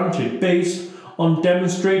is granted based on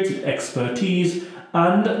demonstrated expertise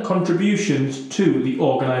and contributions to the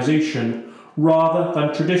organization, rather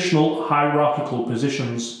than traditional hierarchical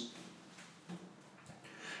positions.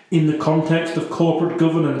 In the context of corporate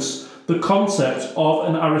governance, the concept of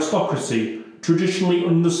an aristocracy, traditionally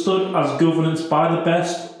understood as governance by the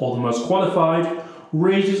best or the most qualified,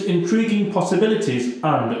 raises intriguing possibilities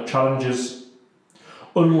and challenges.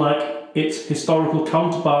 Unlike its historical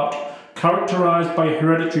counterpart, characterized by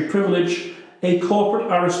hereditary privilege, a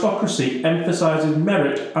corporate aristocracy emphasizes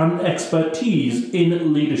merit and expertise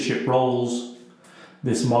in leadership roles.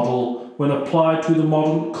 This model, when applied to the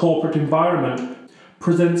modern corporate environment,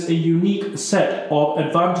 presents a unique set of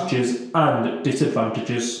advantages and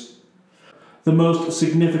disadvantages. The most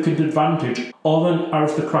significant advantage of an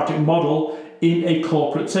aristocratic model in a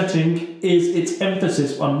corporate setting is its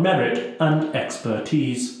emphasis on merit and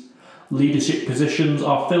expertise. Leadership positions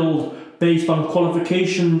are filled based on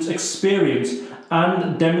qualifications, experience,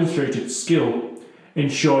 and demonstrated skill,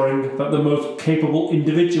 ensuring that the most capable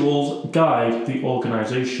individuals guide the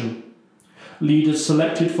organization. Leaders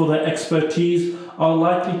selected for their expertise are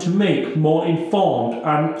likely to make more informed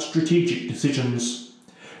and strategic decisions.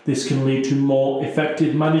 This can lead to more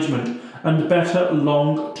effective management and better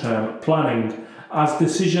long-term planning, as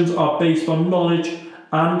decisions are based on knowledge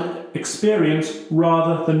and experience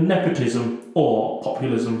rather than nepotism or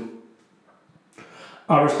populism.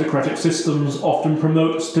 Aristocratic systems often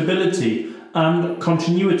promote stability and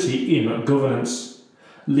continuity in governance.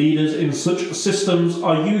 Leaders in such systems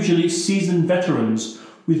are usually seasoned veterans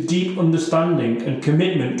with deep understanding and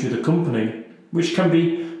commitment to the company, which can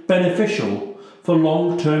be beneficial for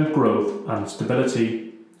long-term growth and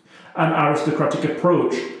stability. An aristocratic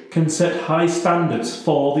approach can set high standards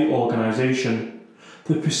for the organisation.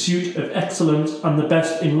 The pursuit of excellence and the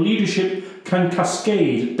best in leadership can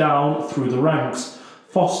cascade down through the ranks,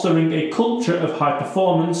 fostering a culture of high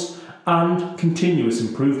performance and continuous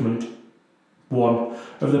improvement. One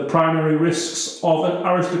of the primary risks of an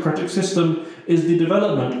aristocratic system is the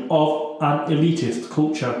development of an elitist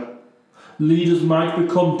culture. Leaders might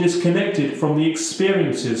become disconnected from the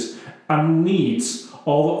experiences and needs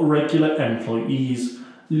of regular employees,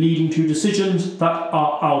 leading to decisions that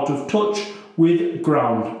are out of touch with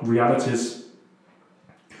ground realities.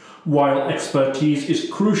 While expertise is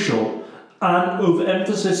crucial, an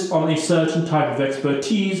overemphasis on a certain type of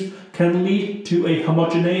expertise can lead to a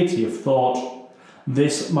homogeneity of thought.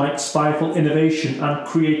 This might stifle innovation and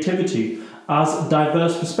creativity, as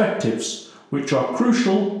diverse perspectives, which are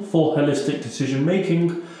crucial for holistic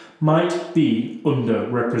decision-making, might be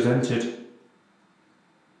underrepresented.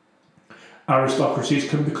 Aristocracies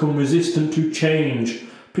can become resistant to change,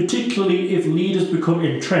 particularly if leaders become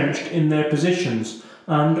entrenched in their positions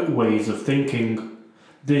and ways of thinking.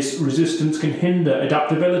 This resistance can hinder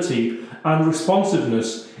adaptability and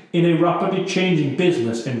responsiveness in a rapidly changing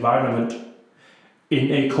business environment.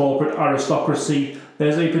 In a corporate aristocracy,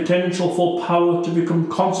 there's a potential for power to become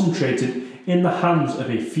concentrated in the hands of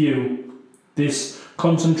a few. This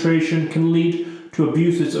concentration can lead to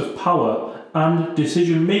abuses of power and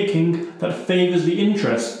decision-making that favours the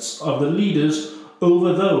interests of the leaders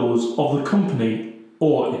over those of the company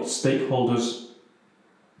or its stakeholders.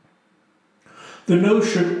 The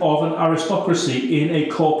notion of an aristocracy in a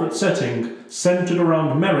corporate setting centred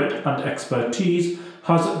around merit and expertise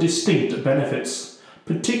has distinct benefits,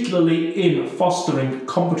 particularly in fostering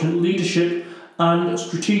competent leadership and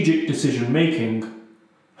strategic decision-making.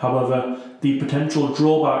 However, the potential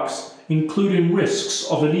drawbacks, including risks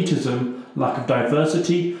of elitism, lack of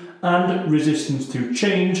diversity, and resistance to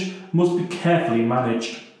change, must be carefully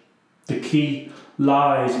managed. The key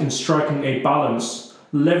lies in striking a balance,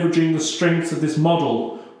 leveraging the strengths of this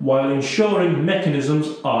model while ensuring mechanisms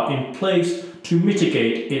are in place to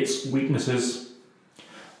mitigate its weaknesses.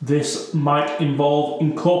 This might involve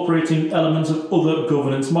incorporating elements of other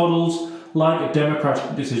governance models like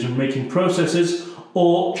democratic decision-making processes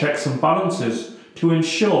or checks and balances to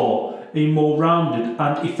ensure a more rounded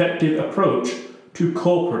and effective approach to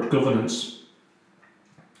corporate governance.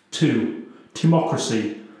 2.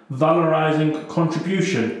 Timocracy, valorizing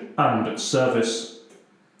contribution and service.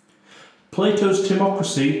 Plato's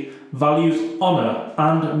timocracy values honour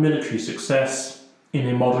and military success. In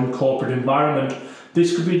a modern corporate environment,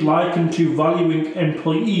 this could be likened to valuing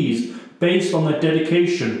employees based on their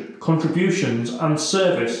dedication, contributions and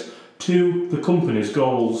service to the company's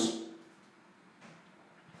goals.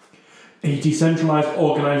 A decentralised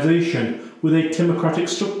organisation with a timocratic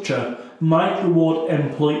structure might reward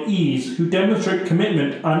employees who demonstrate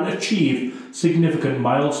commitment and achieve significant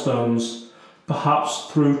milestones, perhaps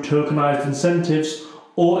through tokenised incentives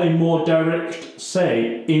or a more direct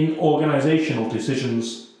say in organisational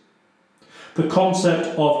decisions. The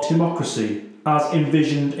concept of timocracy, as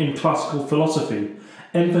envisioned in classical philosophy,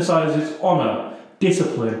 emphasises honour,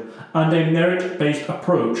 discipline, and a merit-based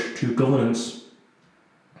approach to governance.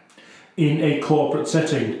 In a corporate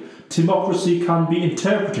setting, timocracy can be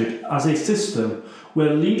interpreted as a system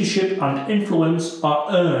where leadership and influence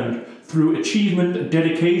are earned through achievement,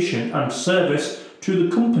 dedication, and service to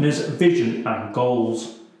the company's vision and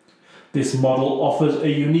goals. This model offers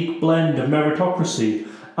a unique blend of meritocracy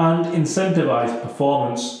and incentivised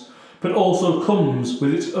performance, but also comes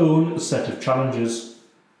with its own set of challenges.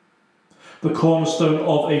 The cornerstone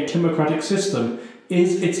of a timocratic system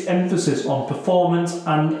is its emphasis on performance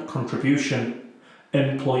and contribution.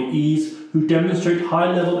 Employees who demonstrate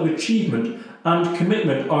high level of achievement and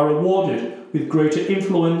commitment are rewarded with greater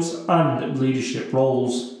influence and leadership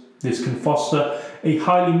roles. This can foster a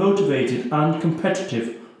highly motivated and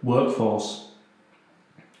competitive workforce.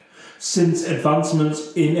 Since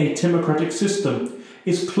advancements in a timocratic system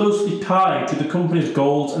is closely tied to the company's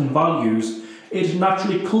goals and values, it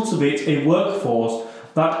naturally cultivates a workforce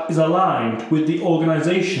that is aligned with the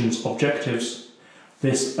organisation's objectives.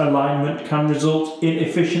 This alignment can result in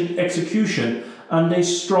efficient execution and a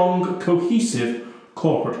strong, cohesive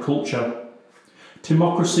corporate culture.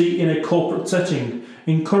 Timocracy in a corporate setting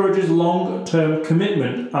encourages long-term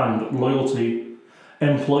commitment and loyalty.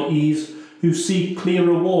 Employees who see clear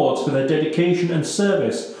rewards for their dedication and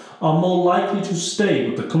service are more likely to stay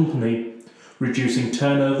with the company, reducing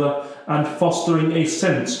turnover and fostering a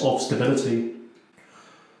sense of stability.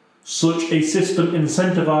 Such a system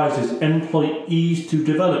incentivises employees to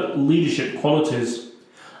develop leadership qualities,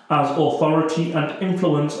 as authority and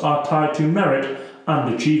influence are tied to merit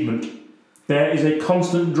and achievement. There is a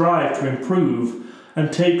constant drive to improve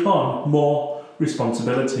and take on more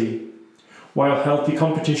responsibility. While healthy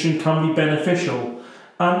competition can be beneficial,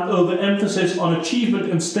 an overemphasis on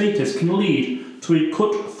achievement and status can lead to a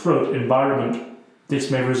cutthroat environment.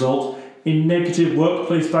 This may result in negative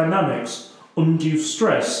workplace dynamics, undue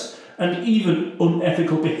stress, and even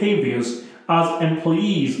unethical behaviours as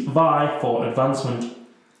employees vie for advancement.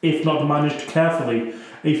 If not managed carefully,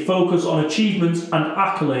 a focus on achievements and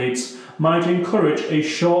accolades might encourage a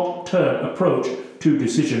short-term approach to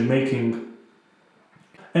decision-making.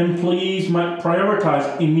 Employees might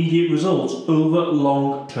prioritise immediate results over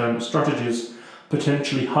long-term strategies,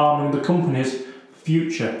 potentially harming the company's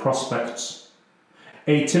future prospects.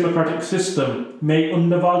 A timocratic system may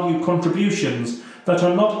undervalue contributions that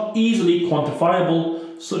are not easily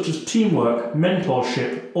quantifiable, such as teamwork,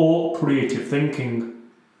 mentorship, or creative thinking.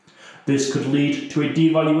 This could lead to a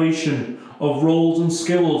devaluation of roles and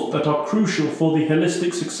skills that are crucial for the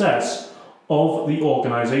holistic success of the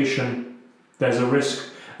organisation. There's a risk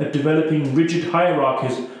of developing rigid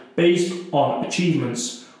hierarchies based on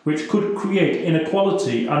achievements, which could create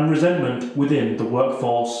inequality and resentment within the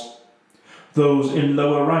workforce. Those in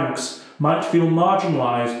lower ranks might feel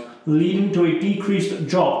marginalised, leading to a decreased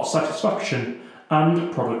job satisfaction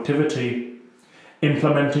and productivity.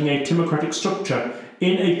 Implementing a timocratic structure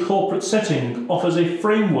in a corporate setting offers a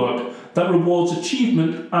framework that rewards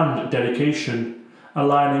achievement and dedication,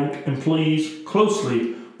 aligning employees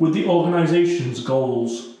closely with the organisation's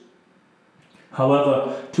goals.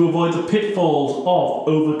 However, to avoid the pitfalls of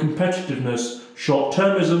over-competitiveness,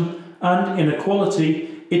 short-termism and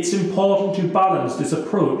inequality, it's important to balance this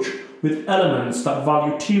approach with elements that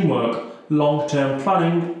value teamwork, long-term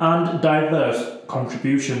planning and diverse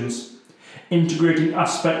contributions. Integrating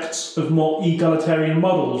aspects of more egalitarian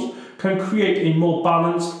models can create a more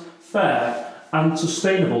balanced, fair and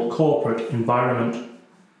sustainable corporate environment.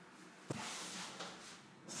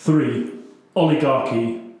 3.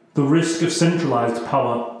 Oligarchy, the risk of centralised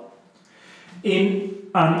power. In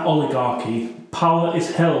an oligarchy, power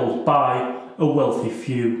is held by a wealthy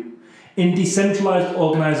few. In decentralised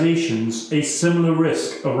organisations, a similar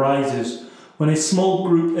risk arises when a small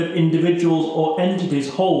group of individuals or entities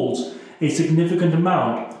holds a significant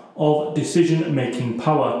amount of decision-making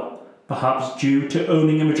power, perhaps due to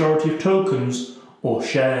owning a majority of tokens or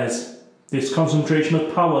shares. This concentration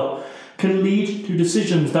of power can lead to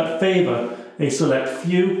decisions that favour a select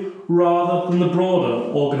few rather than the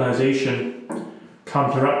broader organisation,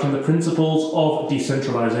 counteracting the principles of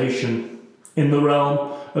decentralisation. In the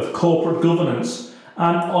realm of corporate governance,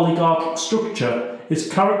 an oligarchic structure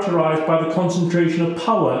is characterised by the concentration of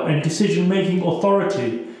power and decision-making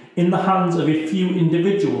authority in the hands of a few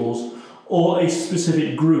individuals or a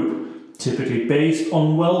specific group, typically based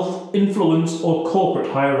on wealth, influence or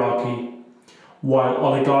corporate hierarchy. While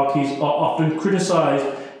oligarchies are often criticised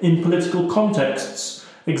in political contexts,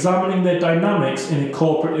 examining their dynamics in a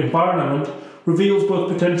corporate environment reveals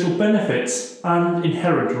both potential benefits and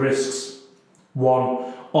inherent risks.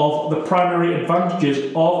 One of the primary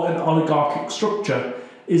advantages of an oligarchic structure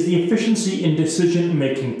is the efficiency in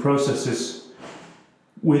decision-making processes.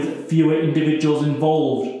 With fewer individuals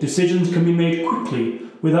involved, decisions can be made quickly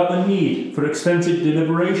without the need for extensive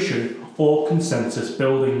deliberation or consensus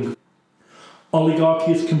building.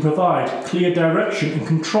 Oligarchies can provide clear direction and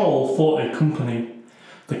control for a company.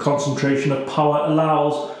 The concentration of power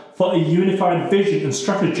allows for a unified vision and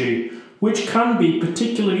strategy, which can be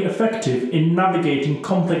particularly effective in navigating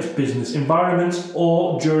complex business environments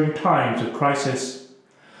or during times of crisis.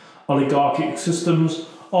 Oligarchic systems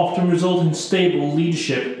often result in stable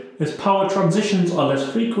leadership, as power transitions are less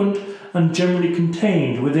frequent and generally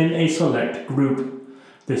contained within a select group.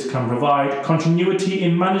 This can provide continuity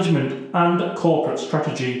in management and corporate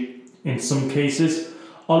strategy. In some cases,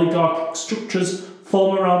 oligarchic structures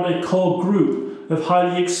form around a core group of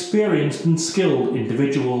highly experienced and skilled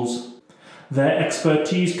individuals. Their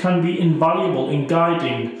expertise can be invaluable in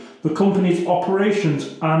guiding the company's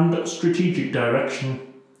operations and strategic direction.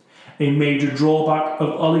 A major drawback of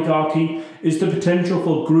oligarchy is the potential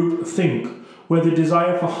for groupthink, where the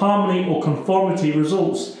desire for harmony or conformity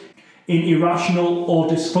results in irrational or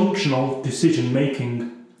dysfunctional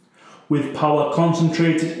decision-making. With power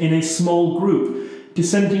concentrated in a small group,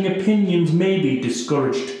 dissenting opinions may be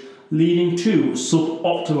discouraged, leading to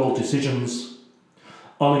suboptimal decisions.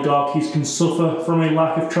 Oligarchies can suffer from a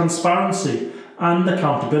lack of transparency and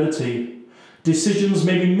accountability. Decisions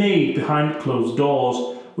may be made behind closed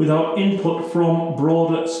doors, without input from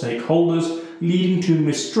broader stakeholders, leading to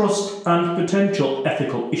mistrust and potential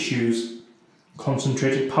ethical issues.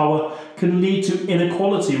 Concentrated power can lead to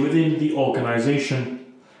inequality within the organisation.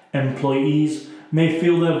 Employees may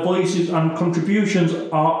feel their voices and contributions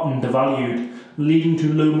are undervalued, leading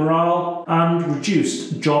to low morale and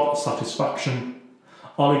reduced job satisfaction.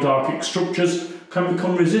 Oligarchic structures can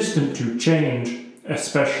become resistant to change,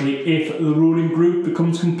 especially if the ruling group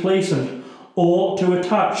becomes complacent or too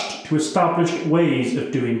attached to established ways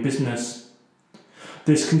of doing business.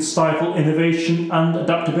 This can stifle innovation and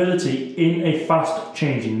adaptability in a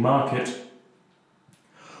fast-changing market.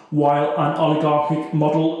 While an oligarchic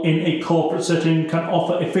model in a corporate setting can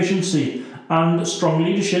offer efficiency and strong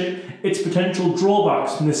leadership, its potential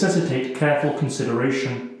drawbacks necessitate careful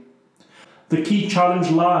consideration. The key challenge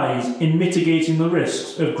lies in mitigating the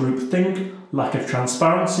risks of groupthink, lack of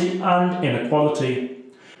transparency, and inequality.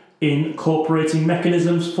 Incorporating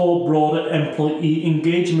mechanisms for broader employee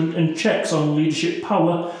engagement and checks on leadership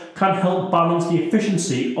power can help balance the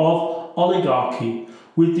efficiency of oligarchy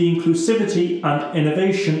with the inclusivity and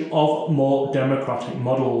innovation of more democratic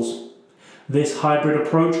models. This hybrid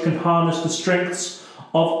approach can harness the strengths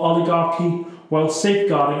of oligarchy while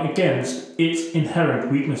safeguarding against its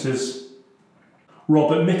inherent weaknesses.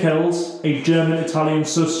 Robert Michels, a German-Italian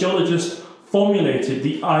sociologist, formulated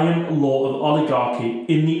the iron law of oligarchy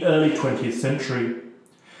in the early 20th century.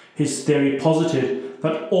 His theory posited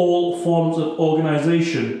that all forms of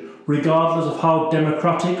organisation, regardless of how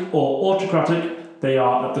democratic or autocratic, they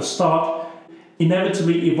are at the start,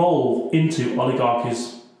 inevitably evolve into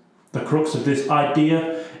oligarchies. The crux of this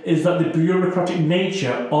idea is that the bureaucratic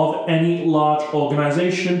nature of any large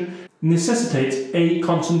organisation necessitates a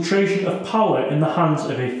concentration of power in the hands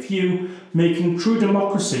of a few, making true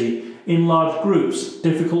democracy in large groups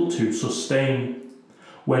difficult to sustain.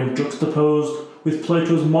 When juxtaposed with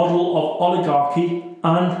Plato's model of oligarchy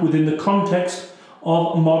and within the context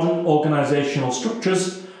of modern organisational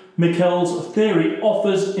structures, Mikel's theory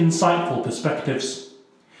offers insightful perspectives.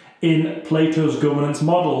 In Plato's governance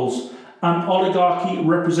models, an oligarchy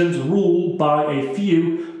represents rule by a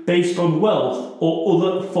few based on wealth or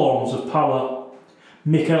other forms of power.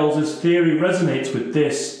 Mikel's theory resonates with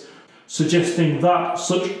this, suggesting that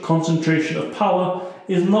such concentration of power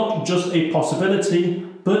is not just a possibility,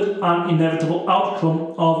 but an inevitable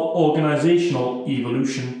outcome of organisational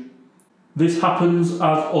evolution. This happens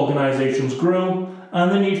as organisations grow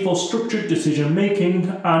and the need for structured decision-making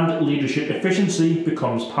and leadership efficiency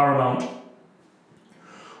becomes paramount.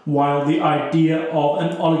 While the idea of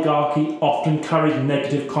an oligarchy often carries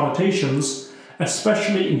negative connotations,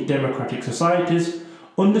 especially in democratic societies,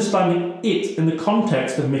 understanding it in the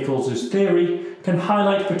context of Mikel's theory can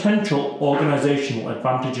highlight potential organisational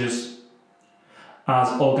advantages.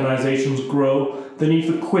 As organisations grow, the need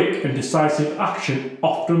for quick and decisive action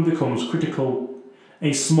often becomes critical.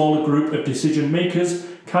 A smaller group of decision makers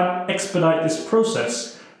can expedite this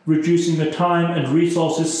process, reducing the time and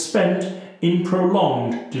resources spent in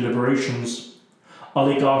prolonged deliberations.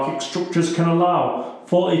 Oligarchic structures can allow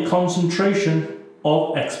for a concentration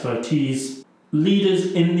of expertise.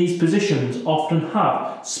 Leaders in these positions often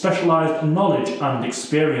have specialised knowledge and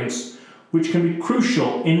experience, which can be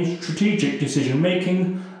crucial in strategic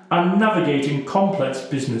decision-making and navigating complex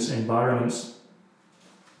business environments.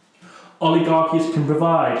 Oligarchies can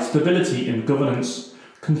provide stability in governance.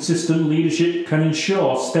 Consistent leadership can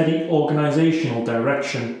ensure steady organisational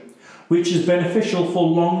direction, which is beneficial for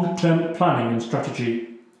long-term planning and strategy.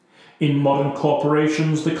 In modern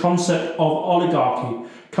corporations, the concept of oligarchy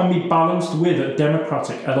can be balanced with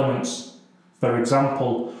democratic elements. For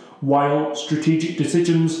example, while strategic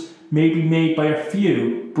decisions may be made by a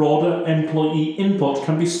few, broader employee input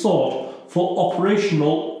can be sought for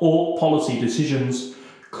operational or policy decisions,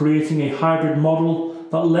 creating a hybrid model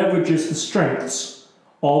that leverages the strengths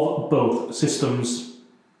of both systems.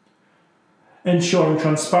 Ensuring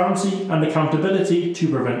transparency and accountability to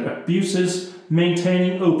prevent abuses,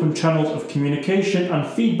 maintaining open channels of communication and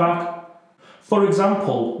feedback. For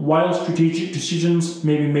example, while strategic decisions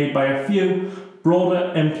may be made by a few,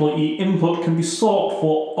 broader employee input can be sought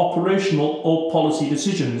for operational or policy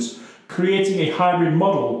decisions, creating a hybrid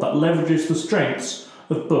model that leverages the strengths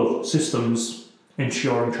of both systems.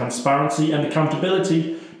 Ensuring transparency and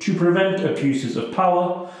accountability to prevent abuses of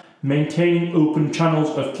power, maintaining open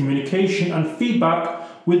channels of communication and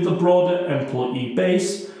feedback with the broader employee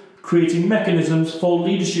base, creating mechanisms for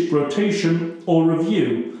leadership rotation or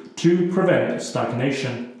review to prevent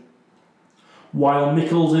stagnation. While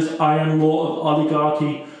Mikel's iron law of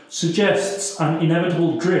oligarchy suggests an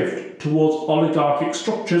inevitable drift towards oligarchic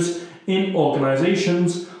structures in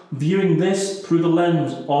organisations, viewing this through the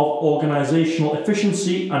lens of organisational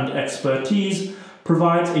efficiency and expertise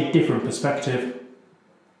provides a different perspective.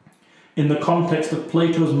 In the context of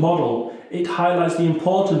Plato's model, it highlights the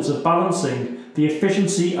importance of balancing the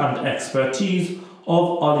efficiency and expertise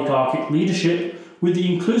of oligarchic leadership with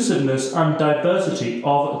the inclusiveness and diversity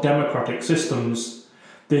of democratic systems.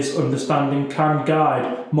 This understanding can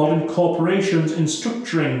guide modern corporations in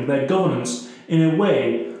structuring their governance in a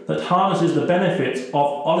way that harnesses the benefits of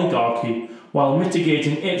oligarchy while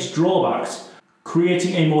mitigating its drawbacks,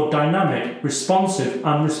 creating a more dynamic, responsive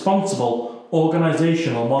and responsible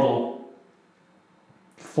organisational model.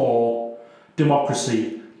 4.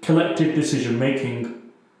 Democracy, collective decision-making.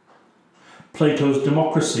 Plato's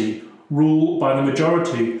democracy, rule by the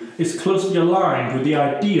majority, is closely aligned with the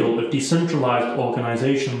ideal of decentralised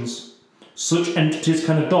organisations. Such entities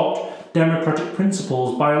can adopt democratic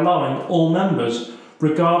principles by allowing all members,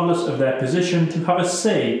 regardless of their position, to have a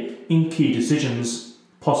say in key decisions,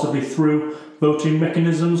 possibly through voting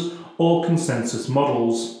mechanisms or consensus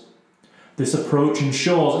models. This approach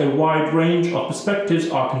ensures a wide range of perspectives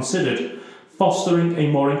are considered, fostering a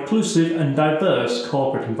more inclusive and diverse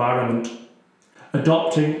corporate environment.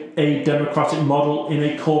 Adopting a democratic model in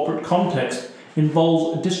a corporate context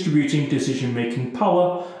involves distributing decision-making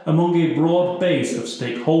power among a broad base of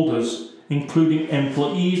stakeholders, including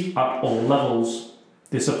employees at all levels.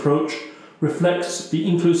 This approach reflects the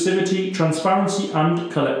inclusivity, transparency,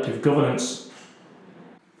 and collective governance.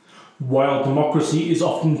 While democracy is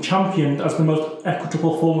often championed as the most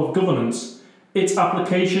equitable form of governance, Its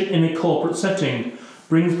application in a corporate setting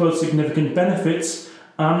brings both significant benefits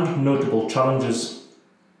and notable challenges.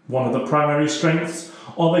 One of the primary strengths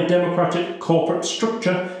of a democratic corporate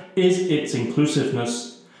structure is its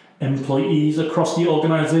inclusiveness. Employees across the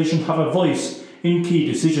organisation have a voice in key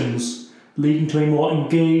decisions, leading to a more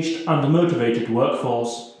engaged and motivated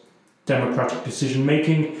workforce. Democratic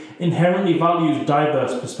decision-making inherently values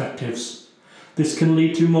diverse perspectives. This can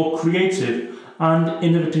lead to more creative and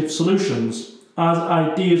innovative solutions, as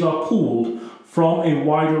ideas are pooled from a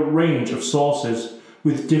wider range of sources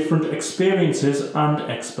with different experiences and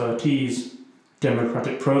expertise.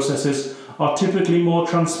 Democratic processes are typically more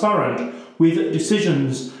transparent, with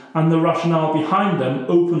decisions and the rationale behind them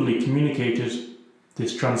openly communicated.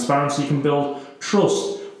 This transparency can build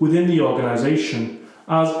trust within the organisation,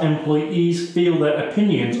 as employees feel their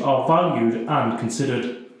opinions are valued and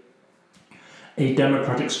considered. A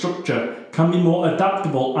democratic structure can be more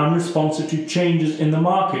adaptable and responsive to changes in the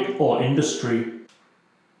market or industry.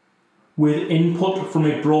 With input from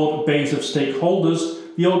a broad base of stakeholders,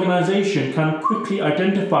 the organisation can quickly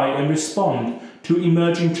identify and respond to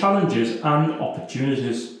emerging challenges and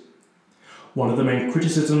opportunities. One of the main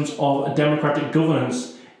criticisms of democratic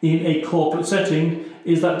governance in a corporate setting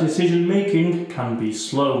is that decision-making can be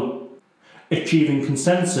slow. Achieving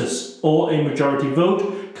consensus or a majority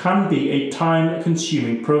vote can be a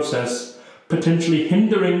time-consuming process, potentially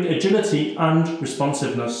hindering agility and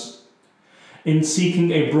responsiveness. In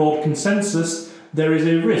seeking a broad consensus, there is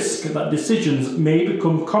a risk that decisions may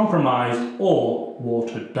become compromised or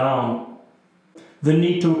watered down. The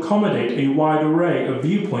need to accommodate a wide array of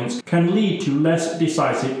viewpoints can lead to less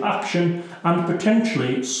decisive action and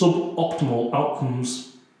potentially suboptimal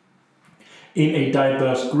outcomes. In a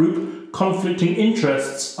diverse group, conflicting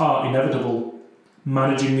interests are inevitable.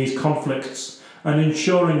 Managing these conflicts and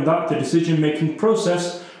ensuring that the decision-making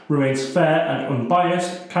process remains fair and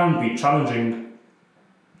unbiased can be challenging.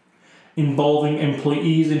 Involving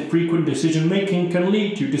employees in frequent decision-making can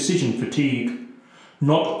lead to decision fatigue.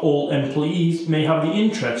 Not all employees may have the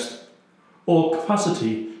interest or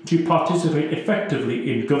capacity to participate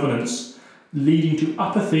effectively in governance, leading to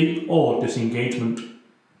apathy or disengagement.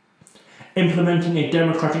 Implementing a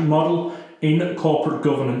democratic model in corporate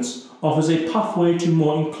governance offers a pathway to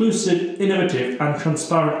more inclusive, innovative and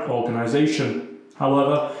transparent organisation.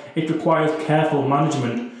 However, it requires careful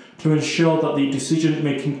management to ensure that the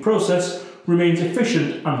decision-making process remains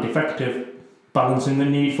efficient and effective. Balancing the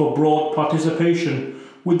need for broad participation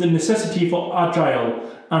with the necessity for agile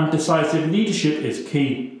and decisive leadership is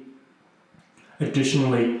key.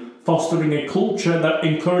 Additionally, fostering a culture that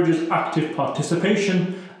encourages active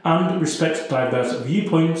participation and respects diverse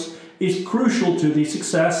viewpoints is crucial to the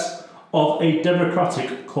success of a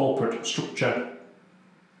democratic corporate structure.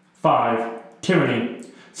 5. Tyranny,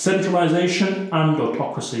 centralisation and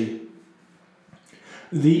autocracy.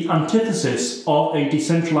 The antithesis of a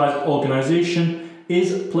decentralised organisation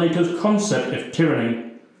is Plato's concept of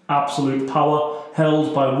tyranny, absolute power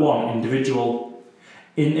held by one individual.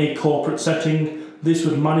 In a corporate setting, this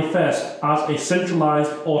would manifest as a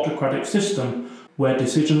centralised autocratic system where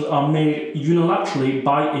decisions are made unilaterally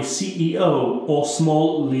by a CEO or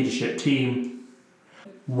small leadership team.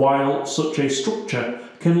 While such a structure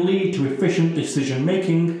can lead to efficient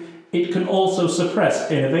decision-making, it can also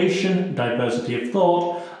suppress innovation, diversity of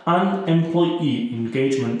thought, and employee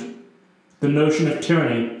engagement. The notion of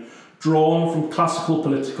tyranny, drawn from classical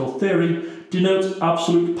political theory, denotes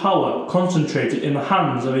absolute power concentrated in the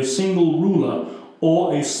hands of a single ruler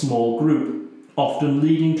or a small group, often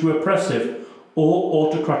leading to oppressive or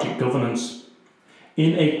autocratic governance.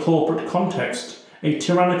 In a corporate context, a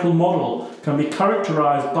tyrannical model can be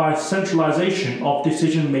characterized by centralization of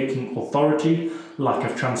decision-making authority, lack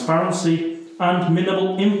of transparency, and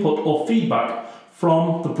minimal input or feedback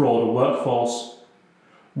from the broader workforce.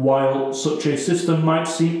 While such a system might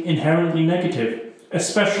seem inherently negative,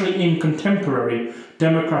 especially in contemporary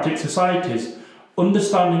democratic societies,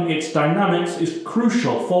 understanding its dynamics is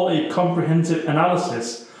crucial for a comprehensive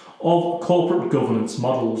analysis of corporate governance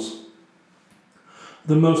models.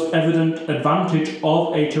 The most evident advantage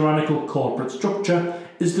of a tyrannical corporate structure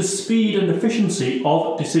is the speed and efficiency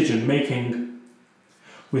of decision-making.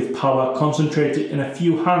 With power concentrated in a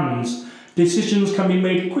few hands, decisions can be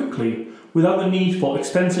made quickly without the need for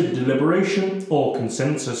extensive deliberation or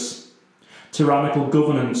consensus. Tyrannical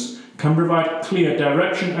governance can provide clear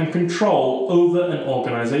direction and control over an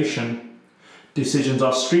organisation. Decisions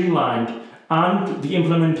are streamlined, and the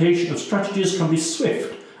implementation of strategies can be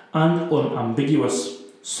swift and unambiguous.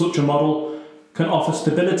 Such a model can offer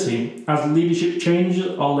stability as leadership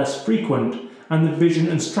changes are less frequent and the vision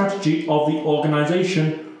and strategy of the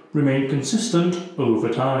organisation remain consistent over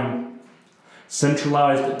time.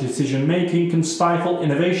 Centralised decision-making can stifle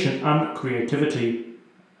innovation and creativity.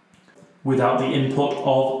 Without the input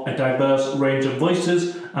of a diverse range of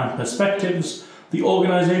voices and perspectives, the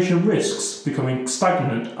organisation risks becoming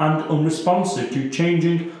stagnant and unresponsive to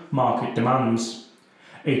changing market demands.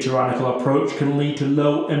 A tyrannical approach can lead to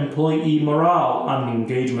low employee morale and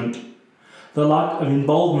engagement. The lack of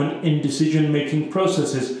involvement in decision-making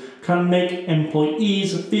processes can make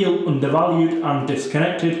employees feel undervalued and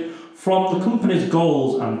disconnected from the company's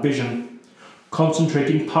goals and vision.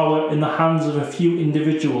 Concentrating power in the hands of a few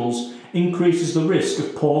individuals increases the risk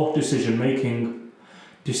of poor decision-making.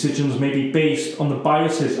 Decisions may be based on the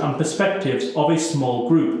biases and perspectives of a small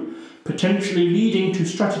group, potentially leading to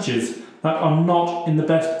strategies that are not in the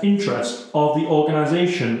best interest of the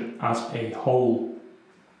organisation as a whole.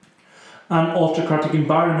 An autocratic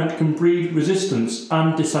environment can breed resistance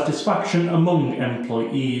and dissatisfaction among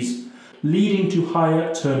employees, leading to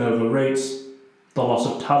higher turnover rates. The loss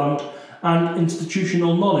of talent and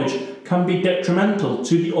institutional knowledge can be detrimental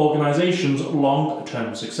to the organisation's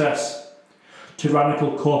long-term success.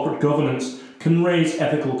 Tyrannical corporate governance can raise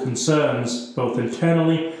ethical concerns, both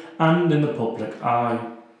internally and in the public eye.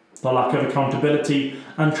 The lack of accountability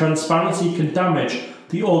and transparency can damage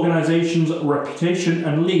the organisation's reputation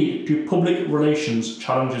and lead to public relations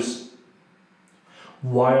challenges.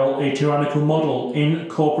 While a tyrannical model in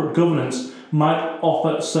corporate governance might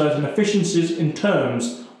offer certain efficiencies in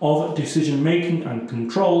terms of decision-making and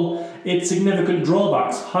control, its significant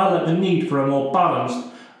drawbacks highlight the need for a more balanced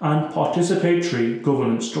and participatory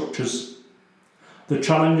governance structures. The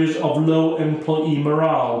challenges of low employee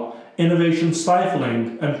morale, innovation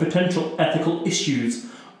stifling, and potential ethical issues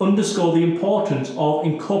underscore the importance of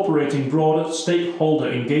incorporating broader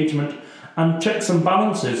stakeholder engagement and checks and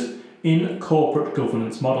balances in corporate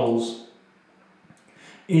governance models.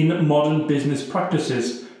 In modern business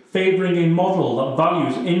practices, favouring a model that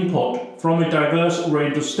values input from a diverse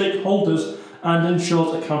range of stakeholders and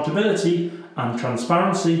ensures accountability and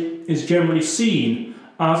transparency is generally seen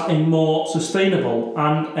as a more sustainable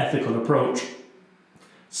and ethical approach.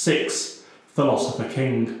 6. Philosopher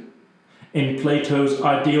King. In Plato's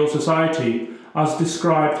ideal society, as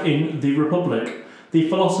described in The Republic, the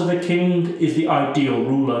philosopher king is the ideal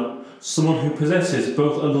ruler, someone who possesses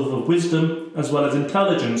both a love of wisdom as well as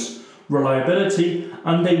intelligence, reliability,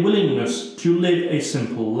 and a willingness to live a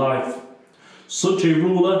simple life. Such a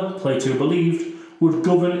ruler, Plato believed, would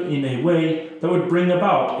govern in a way that would bring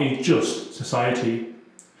about a just society.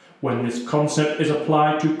 When this concept is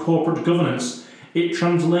applied to corporate governance, it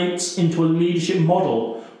translates into a leadership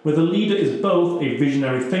model where the leader is both a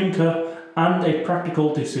visionary thinker and a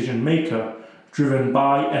practical decision maker, driven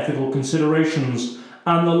by ethical considerations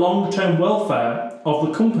and the long-term welfare of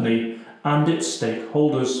the company and its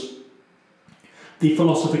stakeholders. The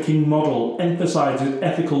philosopher king model emphasizes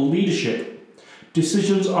ethical leadership.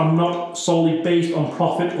 Decisions are not solely based on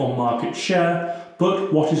profit or market share,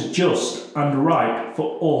 but what is just and right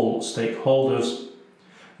for all stakeholders.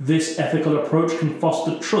 This ethical approach can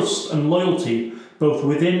foster trust and loyalty both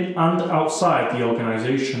within and outside the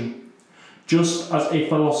organisation. Just as a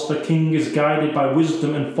philosopher king is guided by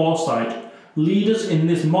wisdom and foresight, leaders in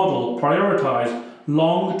this model prioritise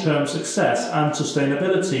long-term success and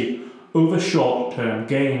sustainability over short-term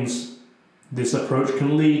gains. This approach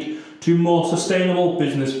can lead to more sustainable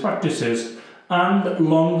business practices and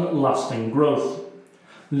long-lasting growth.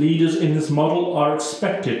 Leaders in this model are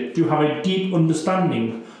expected to have a deep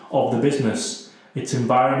understanding of the business, its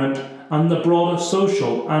environment, and the broader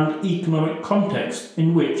social and economic context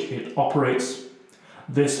in which it operates.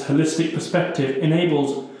 This holistic perspective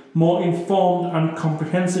enables more informed and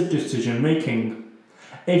comprehensive decision-making.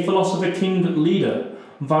 A philosopher king leader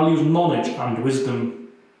values knowledge and wisdom.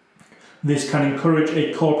 This can encourage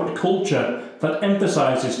a corporate culture that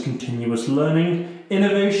emphasises continuous learning,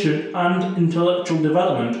 innovation, and intellectual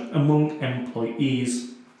development among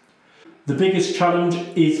employees. The biggest challenge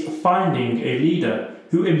is finding a leader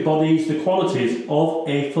who embodies the qualities of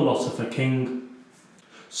a philosopher king.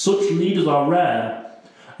 Such leaders are rare,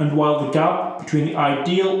 and while the gap between the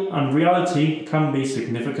ideal and reality can be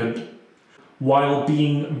significant. While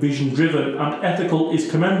being vision-driven and ethical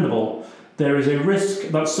is commendable, there is a risk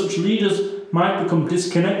that such leaders might become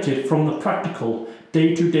disconnected from the practical,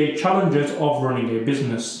 day-to-day challenges of running a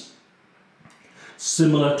business.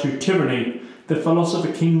 Similar to tyranny, the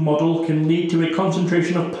philosopher king model can lead to a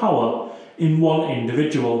concentration of power in one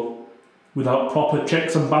individual. Without proper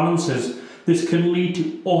checks and balances, this can lead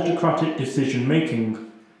to autocratic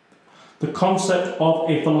decision-making. The concept of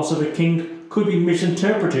a philosopher king could be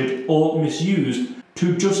misinterpreted or misused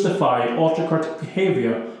to justify autocratic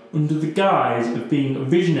behaviour under the guise of being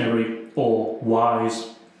visionary or wise.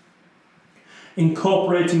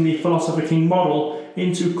 Incorporating the Philosopher King model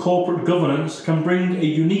into corporate governance can bring a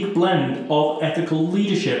unique blend of ethical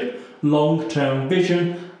leadership, long-term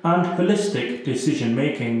vision, and holistic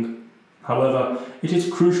decision-making. However, it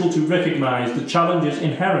is crucial to recognise the challenges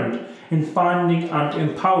inherent in finding and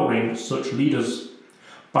empowering such leaders.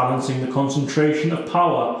 Balancing the concentration of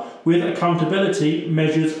power with accountability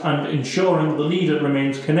measures and ensuring the leader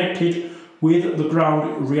remains connected with the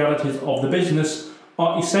ground realities of the business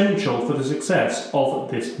are essential for the success of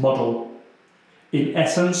this model. In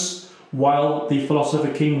essence, while the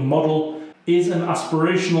Philosopher King model is an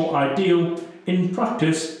aspirational ideal, in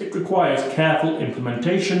practice it requires careful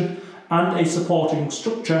implementation and a supporting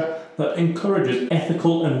structure that encourages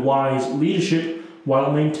ethical and wise leadership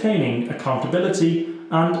while maintaining accountability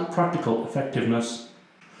and practical effectiveness.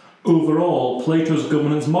 Overall, Plato's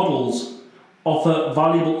governance models offer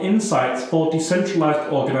valuable insights for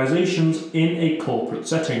decentralized organizations in a corporate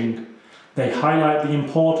setting. They highlight the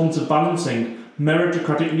importance of balancing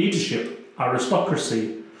meritocratic leadership,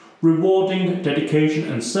 aristocracy, rewarding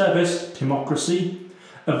dedication and service, timocracy,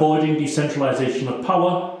 avoiding decentralization of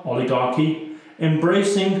power, oligarchy,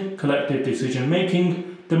 embracing collective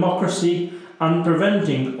decision-making, democracy, and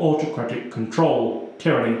preventing autocratic control,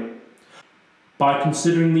 tyranny. By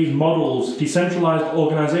considering these models, decentralized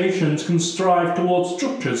organizations can strive towards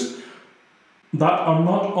structures that are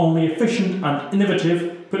not only efficient and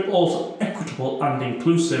innovative, but also equitable and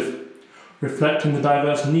inclusive, reflecting the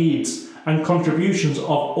diverse needs and contributions of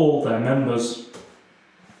all their members.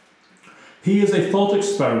 Here's a thought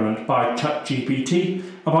experiment by ChatGPT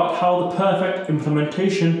about how the perfect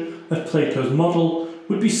implementation of Plato's model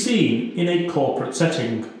would be seen in a corporate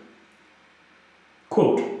setting.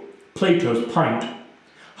 Quote, Plato's pint.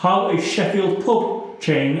 How a Sheffield pub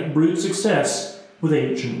chain brewed success with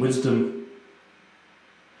ancient wisdom.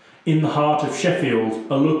 In the heart of Sheffield,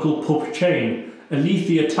 a local pub chain,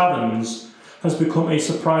 Alethea Taverns, has become a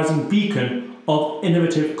surprising beacon of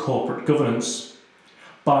innovative corporate governance.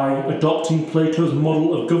 By adopting Plato's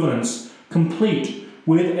model of governance, complete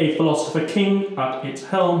with a Philosopher King at its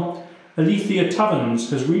helm, Alethea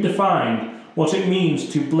Taverns has redefined what it means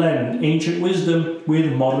to blend ancient wisdom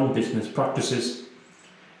with modern business practices.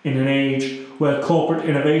 In an age where corporate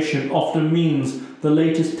innovation often means the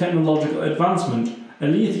latest technological advancement,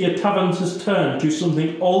 Alethea Taverns has turned to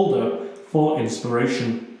something older for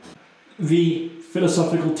inspiration. The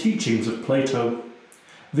philosophical teachings of Plato.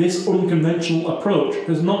 This unconventional approach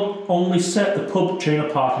has not only set the pub chain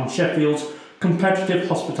apart in Sheffield's competitive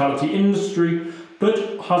hospitality industry, but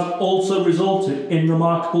has also resulted in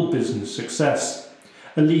remarkable business success.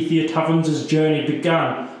 Alethea Taverns' journey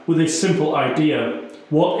began with a simple idea.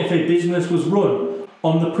 What if a business was run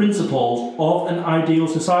on the principles of an ideal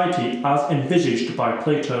society as envisaged by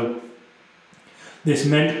Plato? This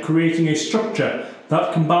meant creating a structure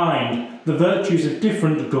that combined the virtues of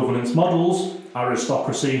different governance models,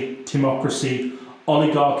 aristocracy, timocracy,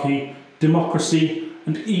 oligarchy, democracy,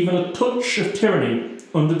 and even a touch of tyranny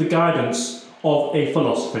under the guidance of a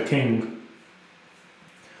Philosopher King.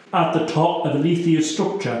 At the top of Alethea's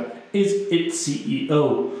structure is its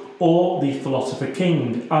CEO, or the Philosopher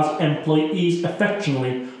King, as employees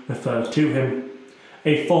affectionately refer to him.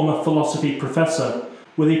 A former philosophy professor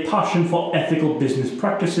with a passion for ethical business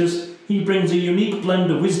practices, he brings a unique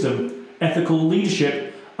blend of wisdom, ethical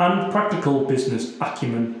leadership, and practical business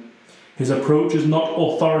acumen. His approach is not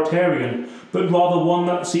authoritarian, but rather one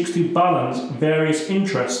that seeks to balance various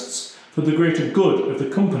interests for the greater good of the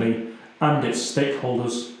company and its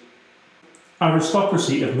stakeholders.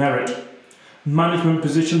 Aristocracy of merit. Management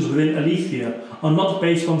positions within Aletheia are not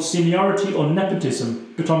based on seniority or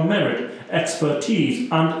nepotism, but on merit,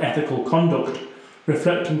 expertise, and ethical conduct,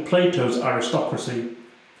 reflecting Plato's aristocracy.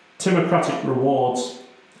 Timocratic rewards.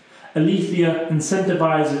 Aletheia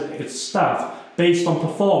incentivizes its staff based on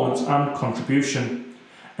performance and contribution.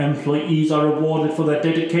 Employees are rewarded for their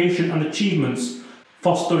dedication and achievements,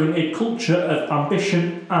 fostering a culture of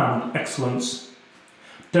ambition and excellence.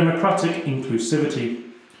 Democratic inclusivity.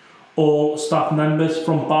 All staff members,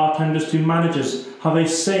 from bartenders to managers, have a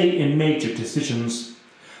say in major decisions.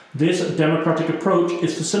 This democratic approach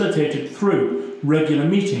is facilitated through regular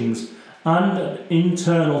meetings and an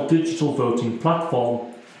internal digital voting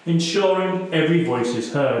platform, ensuring every voice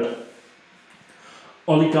is heard.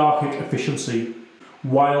 Oligarchic efficiency.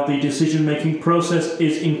 While the decision-making process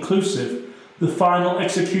is inclusive, the final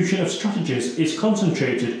execution of strategies is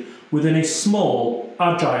concentrated within a small,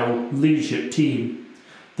 agile leadership team.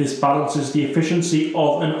 This balances the efficiency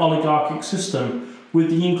of an oligarchic system with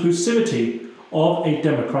the inclusivity of a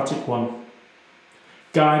democratic one.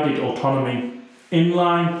 Guided autonomy. In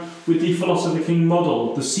line with the Philosopher King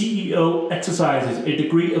model, the CEO exercises a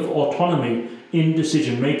degree of autonomy in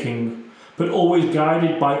decision making, but always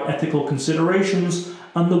guided by ethical considerations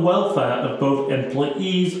and the welfare of both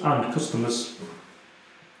employees and customers.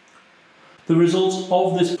 The results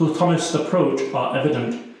of this Platonist approach are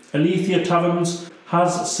evident. Aletheia Taverns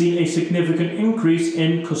has seen a significant increase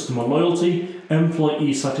in customer loyalty,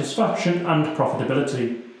 employee satisfaction and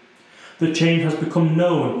profitability. The chain has become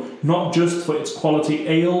known not just for its quality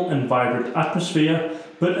ale and vibrant atmosphere,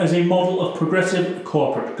 but as a model of progressive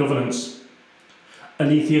corporate governance.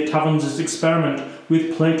 Aletheia Taverns' experiment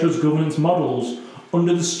with Plato's governance models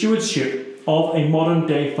under the stewardship of a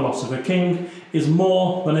modern-day Philosopher King is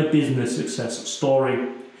more than a business success story.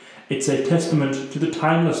 It's a testament to the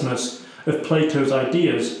timelessness of Plato's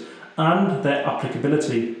ideas and their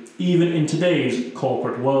applicability, even in today's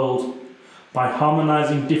corporate world. By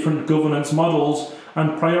harmonizing different governance models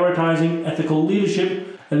and prioritizing ethical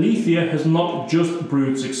leadership, Aletheia has not just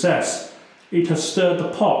brewed success, it has stirred the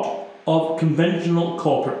pot of conventional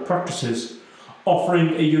corporate practices,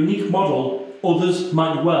 offering a unique model others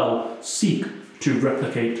might well seek to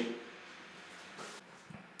replicate.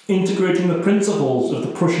 Integrating the principles of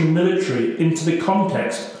the Prussian military into the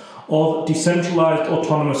context of decentralized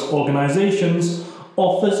autonomous organizations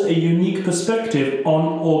offers a unique perspective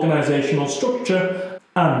on organizational structure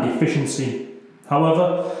and efficiency.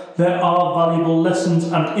 However, there are valuable lessons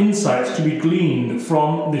and insights to be gleaned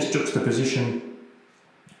from this juxtaposition.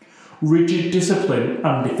 Rigid discipline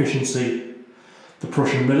and efficiency. The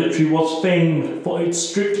Prussian military was famed for its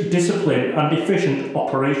strict discipline and efficient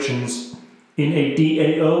operations. In a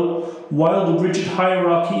DAO, while the rigid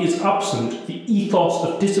hierarchy is absent, the ethos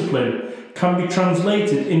of discipline can be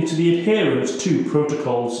translated into the adherence to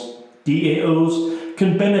protocols. DAOs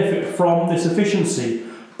can benefit from this efficiency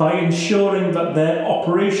by ensuring that their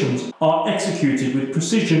operations are executed with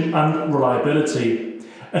precision and reliability,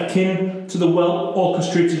 akin to the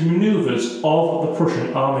well-orchestrated manoeuvres of the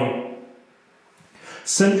Prussian army.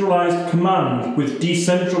 Centralized command with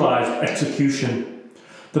decentralized execution.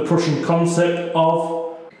 The Prussian concept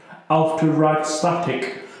of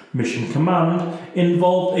Auftragstatik mission command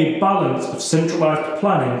involved a balance of centralized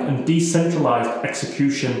planning and decentralized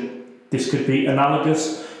execution. This could be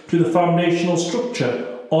analogous to the foundational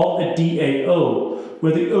structure of a DAO,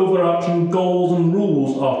 where the overarching goals and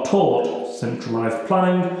rules are taught, centralized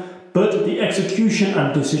planning, but the execution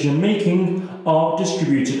and decision-making are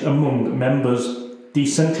distributed among members,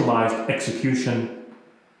 decentralized execution.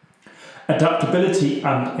 Adaptability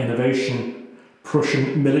and innovation.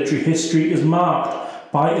 Prussian military history is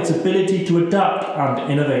marked by its ability to adapt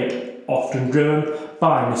and innovate, often driven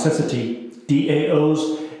by necessity.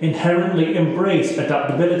 DAOs inherently embrace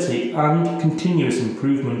adaptability and continuous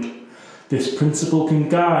improvement. This principle can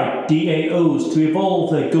guide DAOs to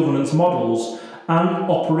evolve their governance models and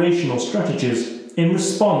operational strategies in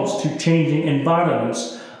response to changing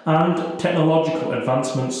environments and technological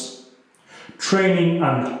advancements. Training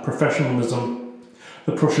and professionalism.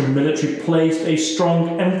 The Prussian military placed a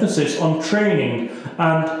strong emphasis on training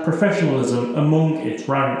and professionalism among its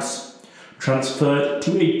ranks. Transferred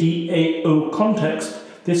to a DAO context,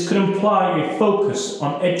 this could imply a focus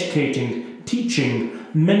on educating, teaching,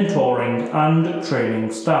 mentoring and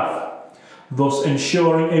training staff, thus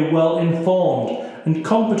ensuring a well-informed and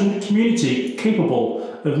competent community capable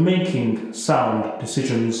of making sound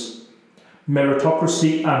decisions.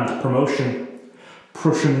 Meritocracy and promotion.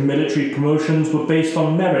 Prussian military promotions were based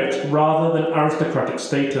on merit rather than aristocratic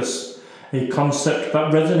status, a concept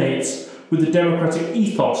that resonates with the democratic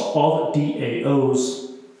ethos of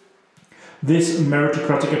DAOs. This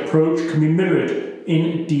meritocratic approach can be mirrored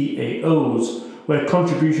in DAOs, where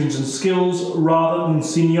contributions and skills rather than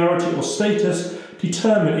seniority or status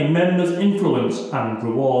determine a member's influence and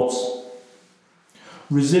rewards.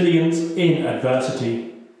 Resilience in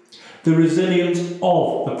adversity. The resilience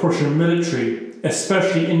of the Prussian military,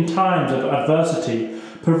 especially in times of adversity,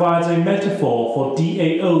 provides a metaphor for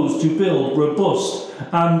DAOs to build robust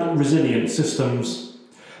and resilient systems.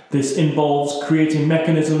 This involves creating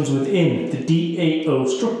mechanisms within the DAO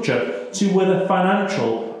structure to weather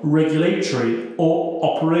financial, regulatory, or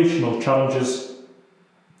operational challenges.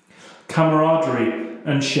 Camaraderie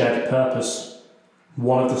and shared purpose.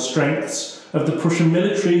 One of the strengths of the Prussian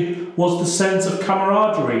military was the sense of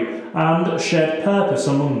camaraderie and shared purpose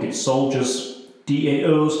among its soldiers.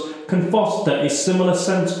 DAOs can foster a similar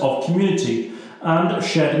sense of community and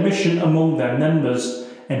shared mission among their members,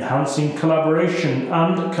 enhancing collaboration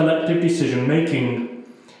and collective decision-making.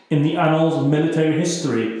 In the annals of military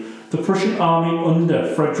history, The Prussian army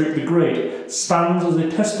under Frederick the Great stands as a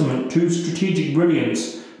testament to strategic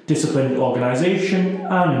brilliance, disciplined organisation,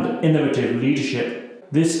 and innovative leadership.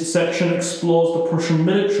 This section explores the Prussian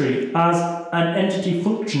military as an entity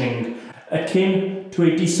functioning akin to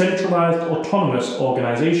a decentralised autonomous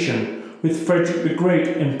organisation, with Frederick the Great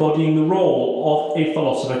embodying the role of a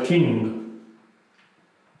philosopher king.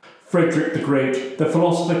 Frederick the Great, the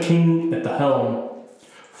philosopher king at the helm.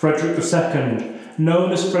 Frederick II,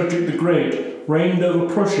 known as Frederick the Great, reigned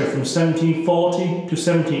over Prussia from 1740 to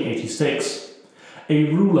 1786. A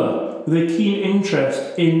ruler with a keen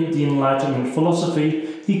interest in the Enlightenment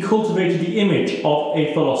philosophy, he cultivated the image of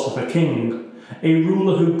a philosopher king, a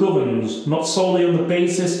ruler who governs not solely on the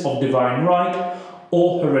basis of divine right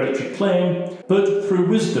or hereditary claim, but through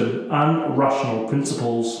wisdom and rational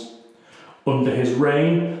principles. Under his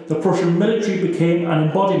reign, the Prussian military became an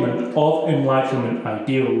embodiment of Enlightenment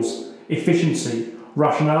ideals, efficiency,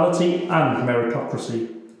 rationality, and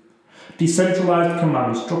meritocracy. Decentralised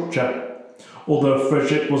command structure. Although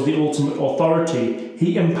Frederick was the ultimate authority,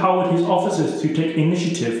 he empowered his officers to take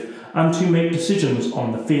initiative and to make decisions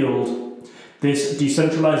on the field. This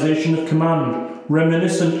decentralisation of command,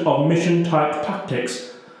 reminiscent of mission-type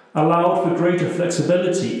tactics, allowed for greater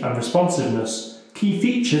flexibility and responsiveness, key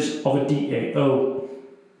features of a DAO.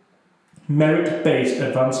 Merit-based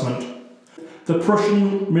advancement. The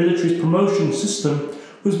Prussian military's promotion system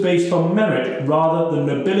was based on merit rather than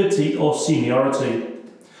nobility or seniority.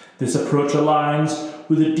 This approach aligns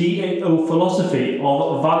with the DAO philosophy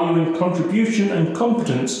of valuing contribution and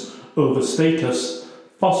competence over status,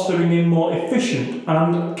 fostering a more efficient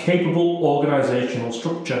and capable organisational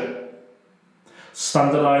structure.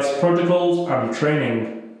 Standardised protocols and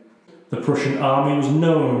training. The Prussian army was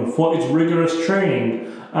known for its rigorous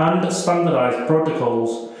training and standardised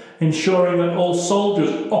protocols, ensuring that all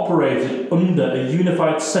soldiers operated under a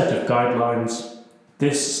unified set of guidelines.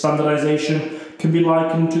 This standardisation can be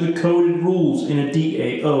likened to the coded rules in a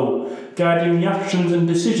DAO, guiding the actions and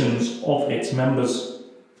decisions of its members.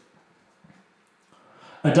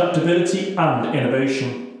 Adaptability and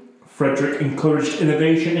innovation. Frederick encouraged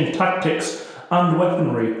innovation in tactics and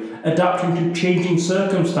weaponry, adapting to changing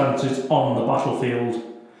circumstances on the battlefield.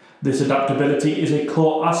 This adaptability is a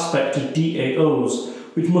core aspect of DAOs,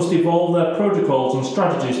 which must evolve their protocols and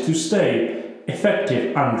strategies to stay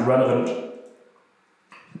effective and relevant.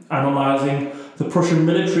 Analysing the Prussian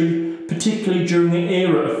military, particularly during the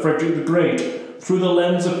era of Frederick the Great, through the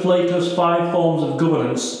lens of Plato's 5 forms of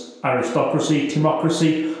governance, aristocracy,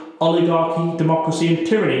 timocracy, oligarchy, democracy, and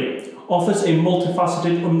tyranny, offers a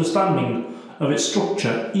multifaceted understanding of its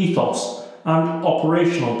structure, ethos, and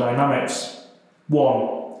operational dynamics.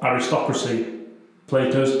 1. Aristocracy.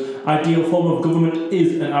 Plato's ideal form of government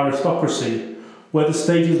is an aristocracy, where the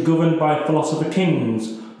state is governed by philosopher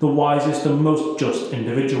kings, the wisest and most just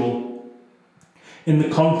individual. In the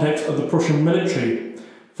context of the Prussian military,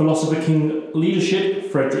 philosopher king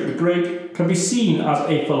leadership, Frederick the Great, can be seen as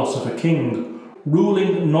a philosopher king,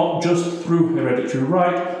 ruling not just through hereditary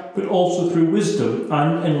right, but also through wisdom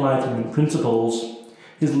and Enlightenment principles.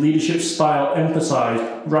 His leadership style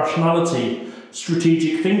emphasised rationality,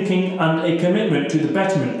 strategic thinking, and a commitment to the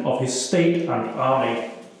betterment of his state and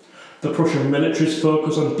army. The Prussian military's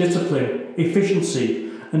focus on discipline,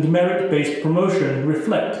 efficiency, and merit-based promotion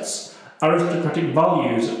reflects aristocratic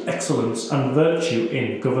values of excellence and virtue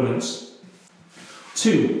in governance.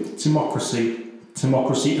 2. Timocracy.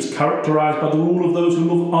 Timocracy is characterised by the rule of those who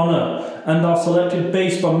love honour and are selected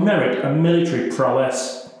based on merit and military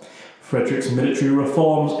prowess. Frederick's military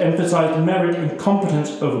reforms emphasised merit and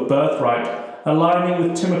competence over birthright, aligning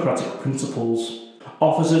with timocratic principles.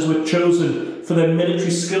 Officers were chosen for their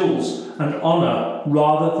military skills and honour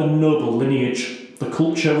rather than noble lineage. The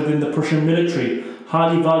culture within the Prussian military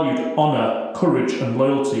highly valued honour, courage, and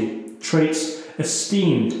loyalty, traits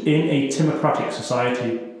esteemed in a timocratic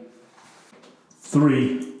society.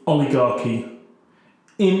 3. Oligarchy.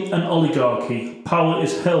 In an oligarchy, power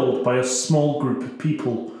is held by a small group of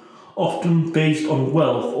people, often based on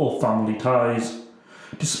wealth or family ties.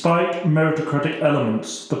 Despite meritocratic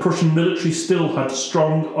elements, the Prussian military still had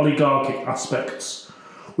strong oligarchic aspects,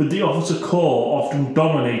 with the officer corps often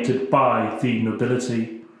dominated by the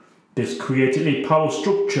nobility. This created a power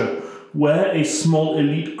structure where a small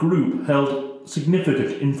elite group held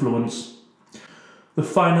significant influence. The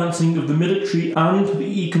financing of the military and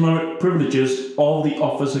the economic privileges of the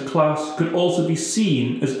officer class could also be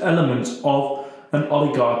seen as elements of an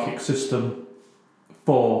oligarchic system.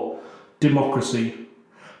 4. Democracy.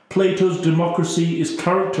 Plato's democracy is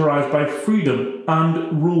characterized by freedom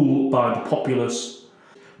and rule by the populace.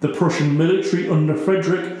 The Prussian military under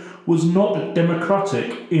Frederick was not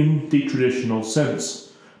democratic in the traditional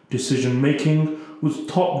sense. Decision-making was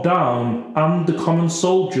top-down, and the common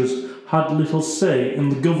soldiers had little say in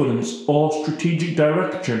the governance or strategic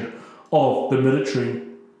direction of the military.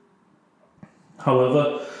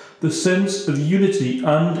 However, the sense of unity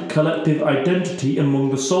and collective identity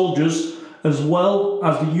among the soldiers, as well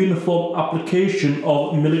as the uniform application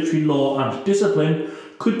of military law and discipline,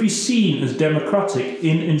 could be seen as democratic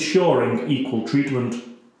in ensuring equal treatment.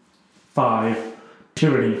 5.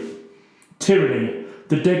 Tyranny. Tyranny,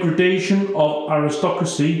 the degradation of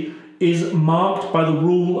aristocracy, is marked by the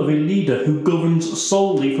rule of a leader who governs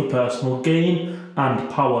solely for personal gain and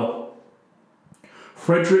power.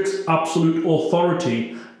 Frederick's absolute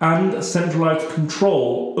authority and centralised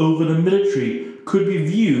control over the military could be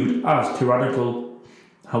viewed as tyrannical.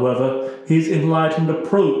 However, his enlightened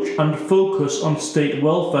approach and focus on state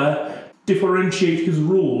welfare differentiate his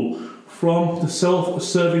rule from the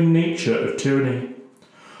self-serving nature of tyranny.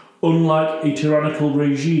 Unlike a tyrannical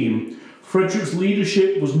regime, Frederick's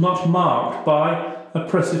leadership was not marked by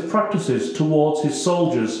oppressive practices towards his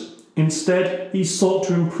soldiers. Instead, he sought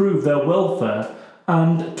to improve their welfare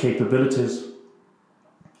and capabilities.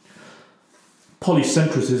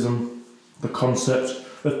 Polycentricism. The concept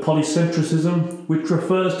of polycentricism, which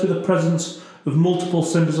refers to the presence of multiple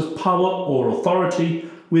centres of power or authority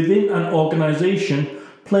within an organisation,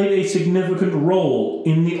 played a significant role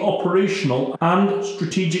in the operational and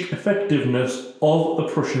strategic effectiveness of the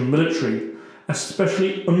Prussian military,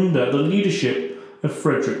 especially under the leadership of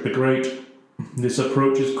Frederick the Great. This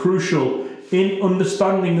approach is crucial in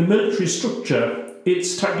understanding the military structure,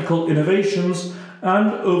 its tactical innovations,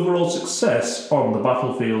 and overall success on the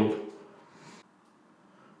battlefield.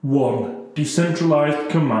 1. Decentralised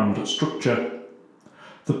command structure.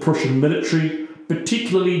 The Prussian military,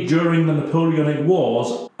 particularly during the Napoleonic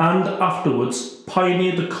Wars and afterwards,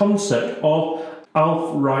 pioneered the concept of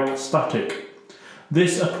Aufreichstatik.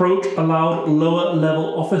 This approach allowed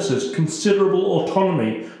lower-level officers considerable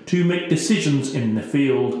autonomy to make decisions in the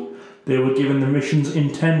field. They were given the mission's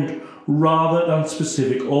intent rather than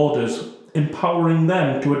specific orders, empowering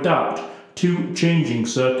them to adapt to changing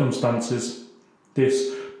circumstances.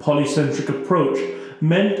 This polycentric approach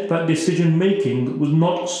meant that decision-making was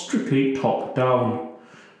not strictly top-down.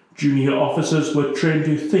 Junior officers were trained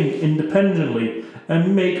to think independently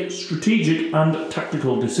and make strategic and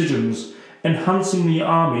tactical decisions, enhancing the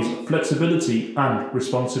army's flexibility and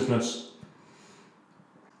responsiveness.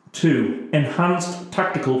 2. Enhanced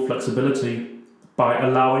tactical flexibility. By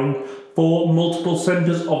allowing for multiple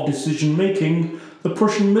centres of decision-making, the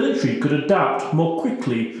Prussian military could adapt more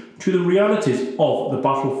quickly to the realities of the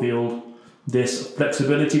battlefield. This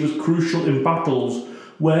flexibility was crucial in battles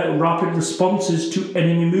where rapid responses to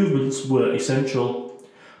enemy movements were essential.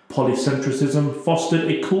 Polycentricism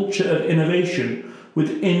fostered a culture of innovation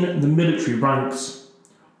within the military ranks.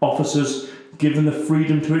 Officers, given the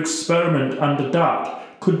freedom to experiment and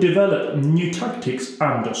adapt, could develop new tactics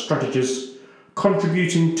and strategies,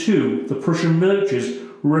 contributing to the Prussian military's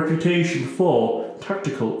reputation for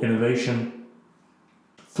tactical innovation.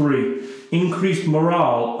 3. Increased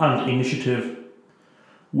morale and initiative.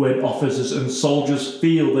 When officers and soldiers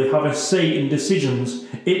feel they have a say in decisions,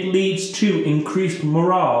 it leads to increased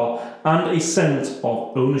morale and a sense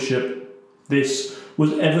of ownership. This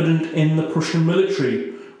was evident in the Prussian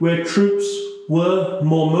military, where troops were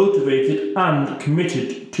more motivated and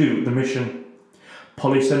committed to the mission.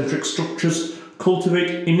 Polycentric structures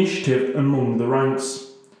cultivate initiative among the ranks.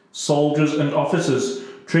 Soldiers and officers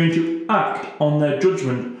trained to act on their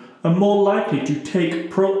judgment are more likely to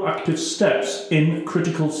take proactive steps in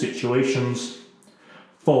critical situations.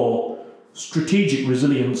 4. Strategic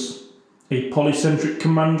resilience. A polycentric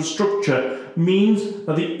command structure means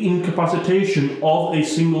that the incapacitation of a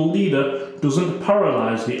single leader doesn't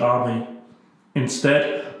paralyse the army.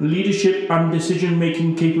 Instead, leadership and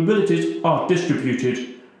decision-making capabilities are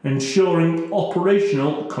distributed, ensuring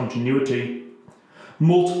operational continuity.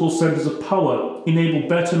 Multiple centres of power enable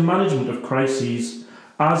better management of crises,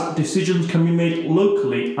 as decisions can be made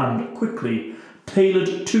locally and quickly,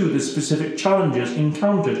 tailored to the specific challenges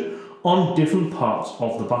encountered on different parts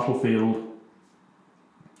of the battlefield.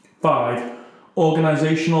 5.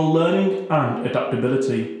 Organisational learning and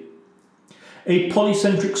adaptability. A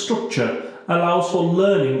polycentric structure allows for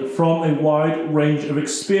learning from a wide range of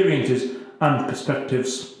experiences and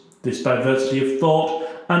perspectives. This diversity of thought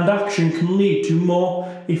and action can lead to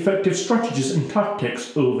more effective strategies and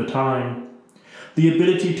tactics over time. The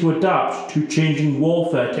ability to adapt to changing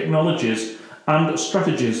warfare technologies and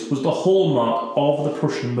strategies was the hallmark of the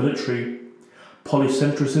Prussian military.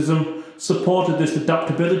 Polycentricism supported this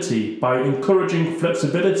adaptability by encouraging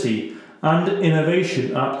flexibility and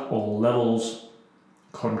innovation at all levels.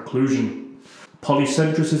 Conclusion.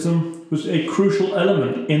 Polycentricism was a crucial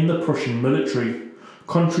element in the Prussian military,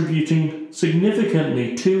 contributing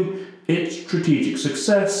significantly to its strategic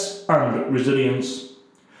success and resilience.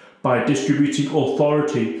 By distributing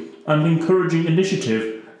authority and encouraging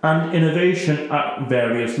initiative and innovation at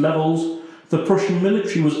various levels, the Prussian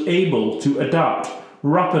military was able to adapt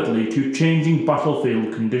rapidly to changing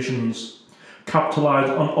battlefield conditions, capitalise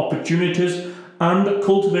on opportunities, and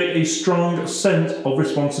cultivate a strong sense of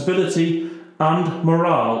responsibility and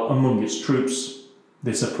morale among its troops.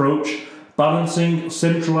 This approach, balancing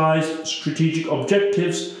centralised strategic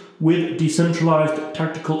objectives with decentralised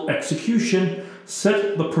tactical execution,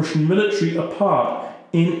 set the Prussian military apart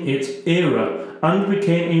in its era and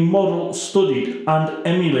became a model studied and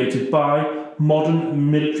emulated by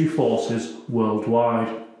modern military forces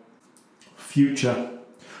worldwide. Future.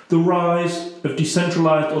 The rise of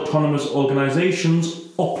decentralised autonomous organisations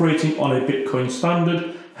operating on a Bitcoin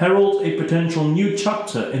standard heralds a potential new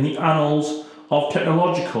chapter in the annals of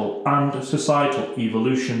technological and societal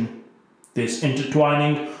evolution. This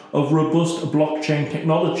intertwining of robust blockchain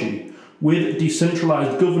technology with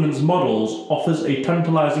decentralised governance models offers a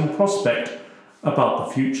tantalising prospect about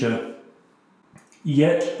the future.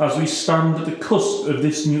 Yet, as we stand at the cusp of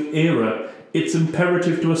this new era, it's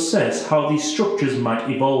imperative to assess how these structures might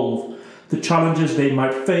evolve, the challenges they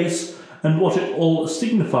might face, and what it all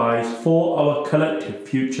signifies for our collective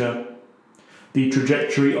future. The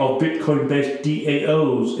trajectory of Bitcoin-based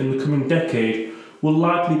DAOs in the coming decade will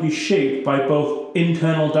likely be shaped by both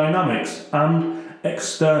internal dynamics and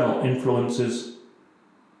external influences.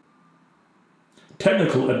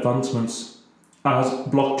 Technical advancements. As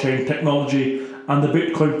blockchain technology and the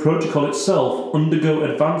Bitcoin protocol itself undergo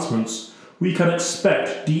advancements, we can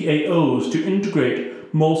expect DAOs to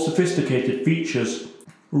integrate more sophisticated features,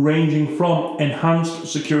 ranging from enhanced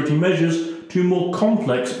security measures to more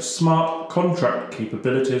complex smart contract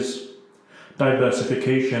capabilities.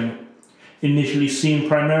 Diversification. Initially seen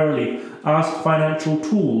primarily as financial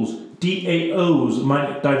tools, DAOs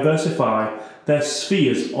might diversify their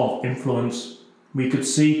spheres of influence. We could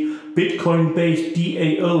see Bitcoin-based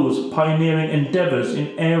DAOs pioneering endeavours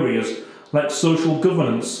in areas like social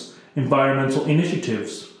governance, environmental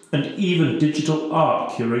initiatives, and even digital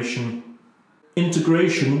art curation.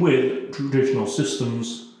 Integration with traditional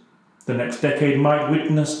systems. The next decade might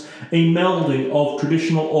witness a melding of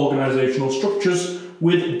traditional organisational structures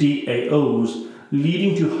with DAOs,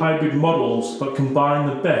 leading to hybrid models that combine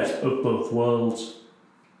the best of both worlds.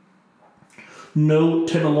 No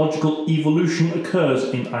technological evolution occurs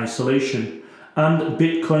in isolation, and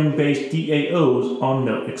Bitcoin-based DAOs are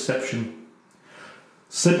no exception.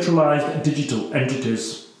 Centralised digital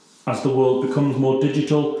entities. As the world becomes more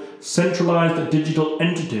digital, centralised digital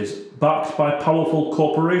entities backed by powerful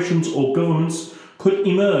corporations or governments could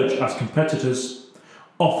emerge as competitors,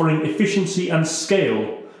 offering efficiency and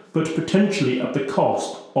scale, but potentially at the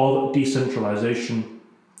cost of decentralisation.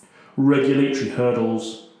 Regulatory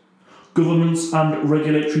hurdles. Governments and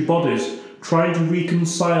regulatory bodies trying to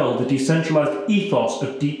reconcile the decentralised ethos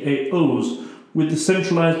of DAOs with the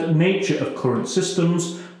centralised nature of current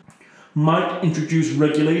systems might introduce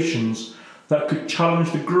regulations that could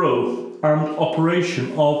challenge the growth and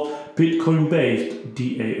operation of Bitcoin-based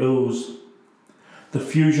DAOs. The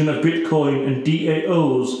fusion of Bitcoin and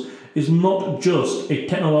DAOs is not just a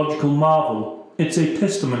technological marvel, it's a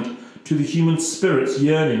testament to the human spirit's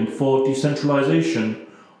yearning for decentralisation,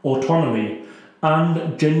 autonomy,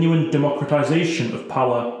 and genuine democratisation of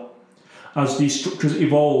power. As these structures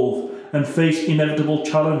evolve and face inevitable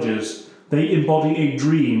challenges, they embody a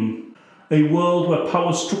dream, a world where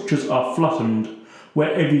power structures are flattened,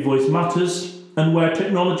 where every voice matters, and where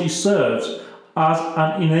technology serves as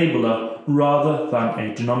an enabler rather than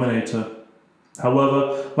a denominator.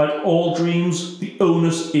 However, like all dreams, the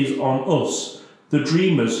onus is on us, the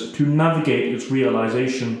dreamers, to navigate its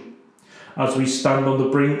realisation. As we stand on the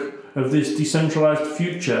brink of this decentralised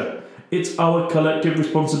future, it's our collective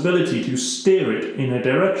responsibility to steer it in a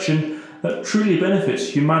direction that truly benefits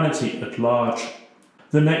humanity at large.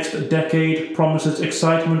 The next decade promises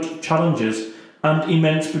excitement, challenges, and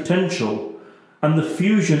immense potential, and the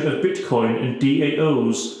fusion of Bitcoin and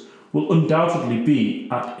DAOs will undoubtedly be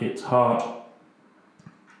at its heart.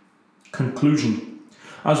 Conclusion.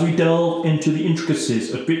 As we delve into the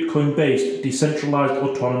intricacies of Bitcoin-based decentralised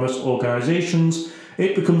autonomous organisations,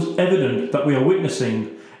 it becomes evident that we are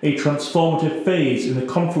witnessing a transformative phase in the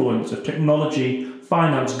confluence of technology,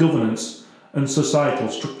 finance, governance, and societal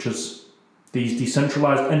structures. These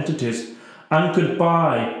decentralised entities anchored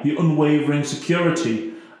by the unwavering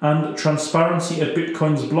security and transparency of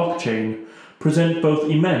Bitcoin's blockchain, present both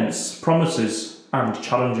immense promises and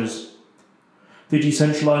challenges. The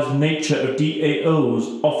decentralized nature of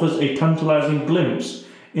DAOs offers a tantalizing glimpse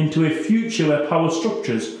into a future where power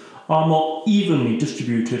structures are more evenly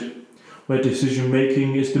distributed, where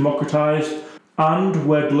decision-making is democratized, and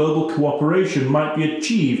where global cooperation might be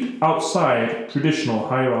achieved outside traditional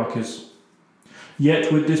hierarchies.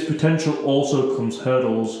 Yet with this potential also comes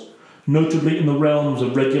hurdles, notably in the realms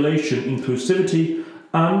of regulation, inclusivity,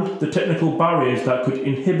 and the technical barriers that could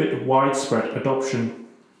inhibit widespread adoption.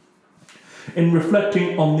 In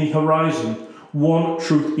reflecting on the horizon, one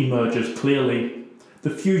truth emerges clearly: the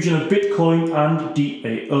fusion of Bitcoin and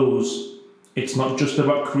DAOs. It's not just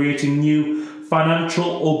about creating new financial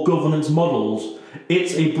or governance models,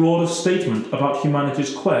 it's a broader statement about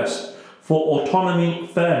humanity's quest for autonomy,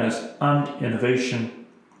 fairness, and innovation.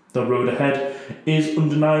 The road ahead is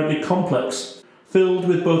undeniably complex, filled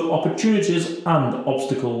with both opportunities and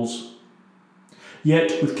obstacles.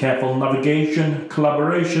 Yet, with careful navigation,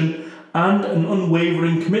 collaboration, and an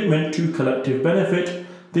unwavering commitment to collective benefit,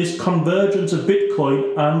 this convergence of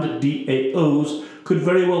Bitcoin and DAOs could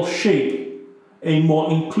very well shape a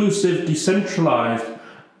more inclusive, decentralized,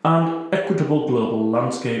 and equitable global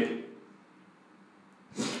landscape.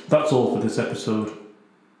 That's all for this episode.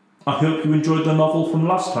 I hope you enjoyed the novel from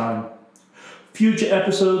last time. Future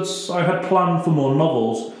episodes I had planned for more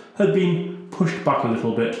novels have been pushed back a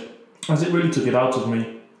little bit, as it really took it out of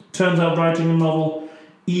me. Turns out writing a novel,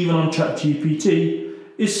 even on ChatGPT,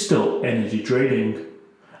 is still energy draining,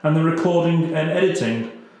 and the recording and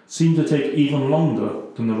editing seem to take even longer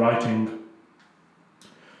than the writing.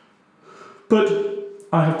 But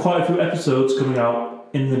I have quite a few episodes coming out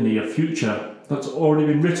in the near future that's already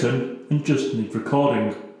been written and just need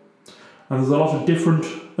recording. And there's a lot of different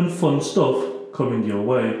and fun stuff coming your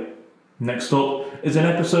way. Next up is an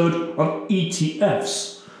episode on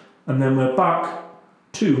ETFs, and then we're back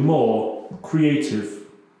to more creative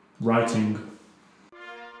writing.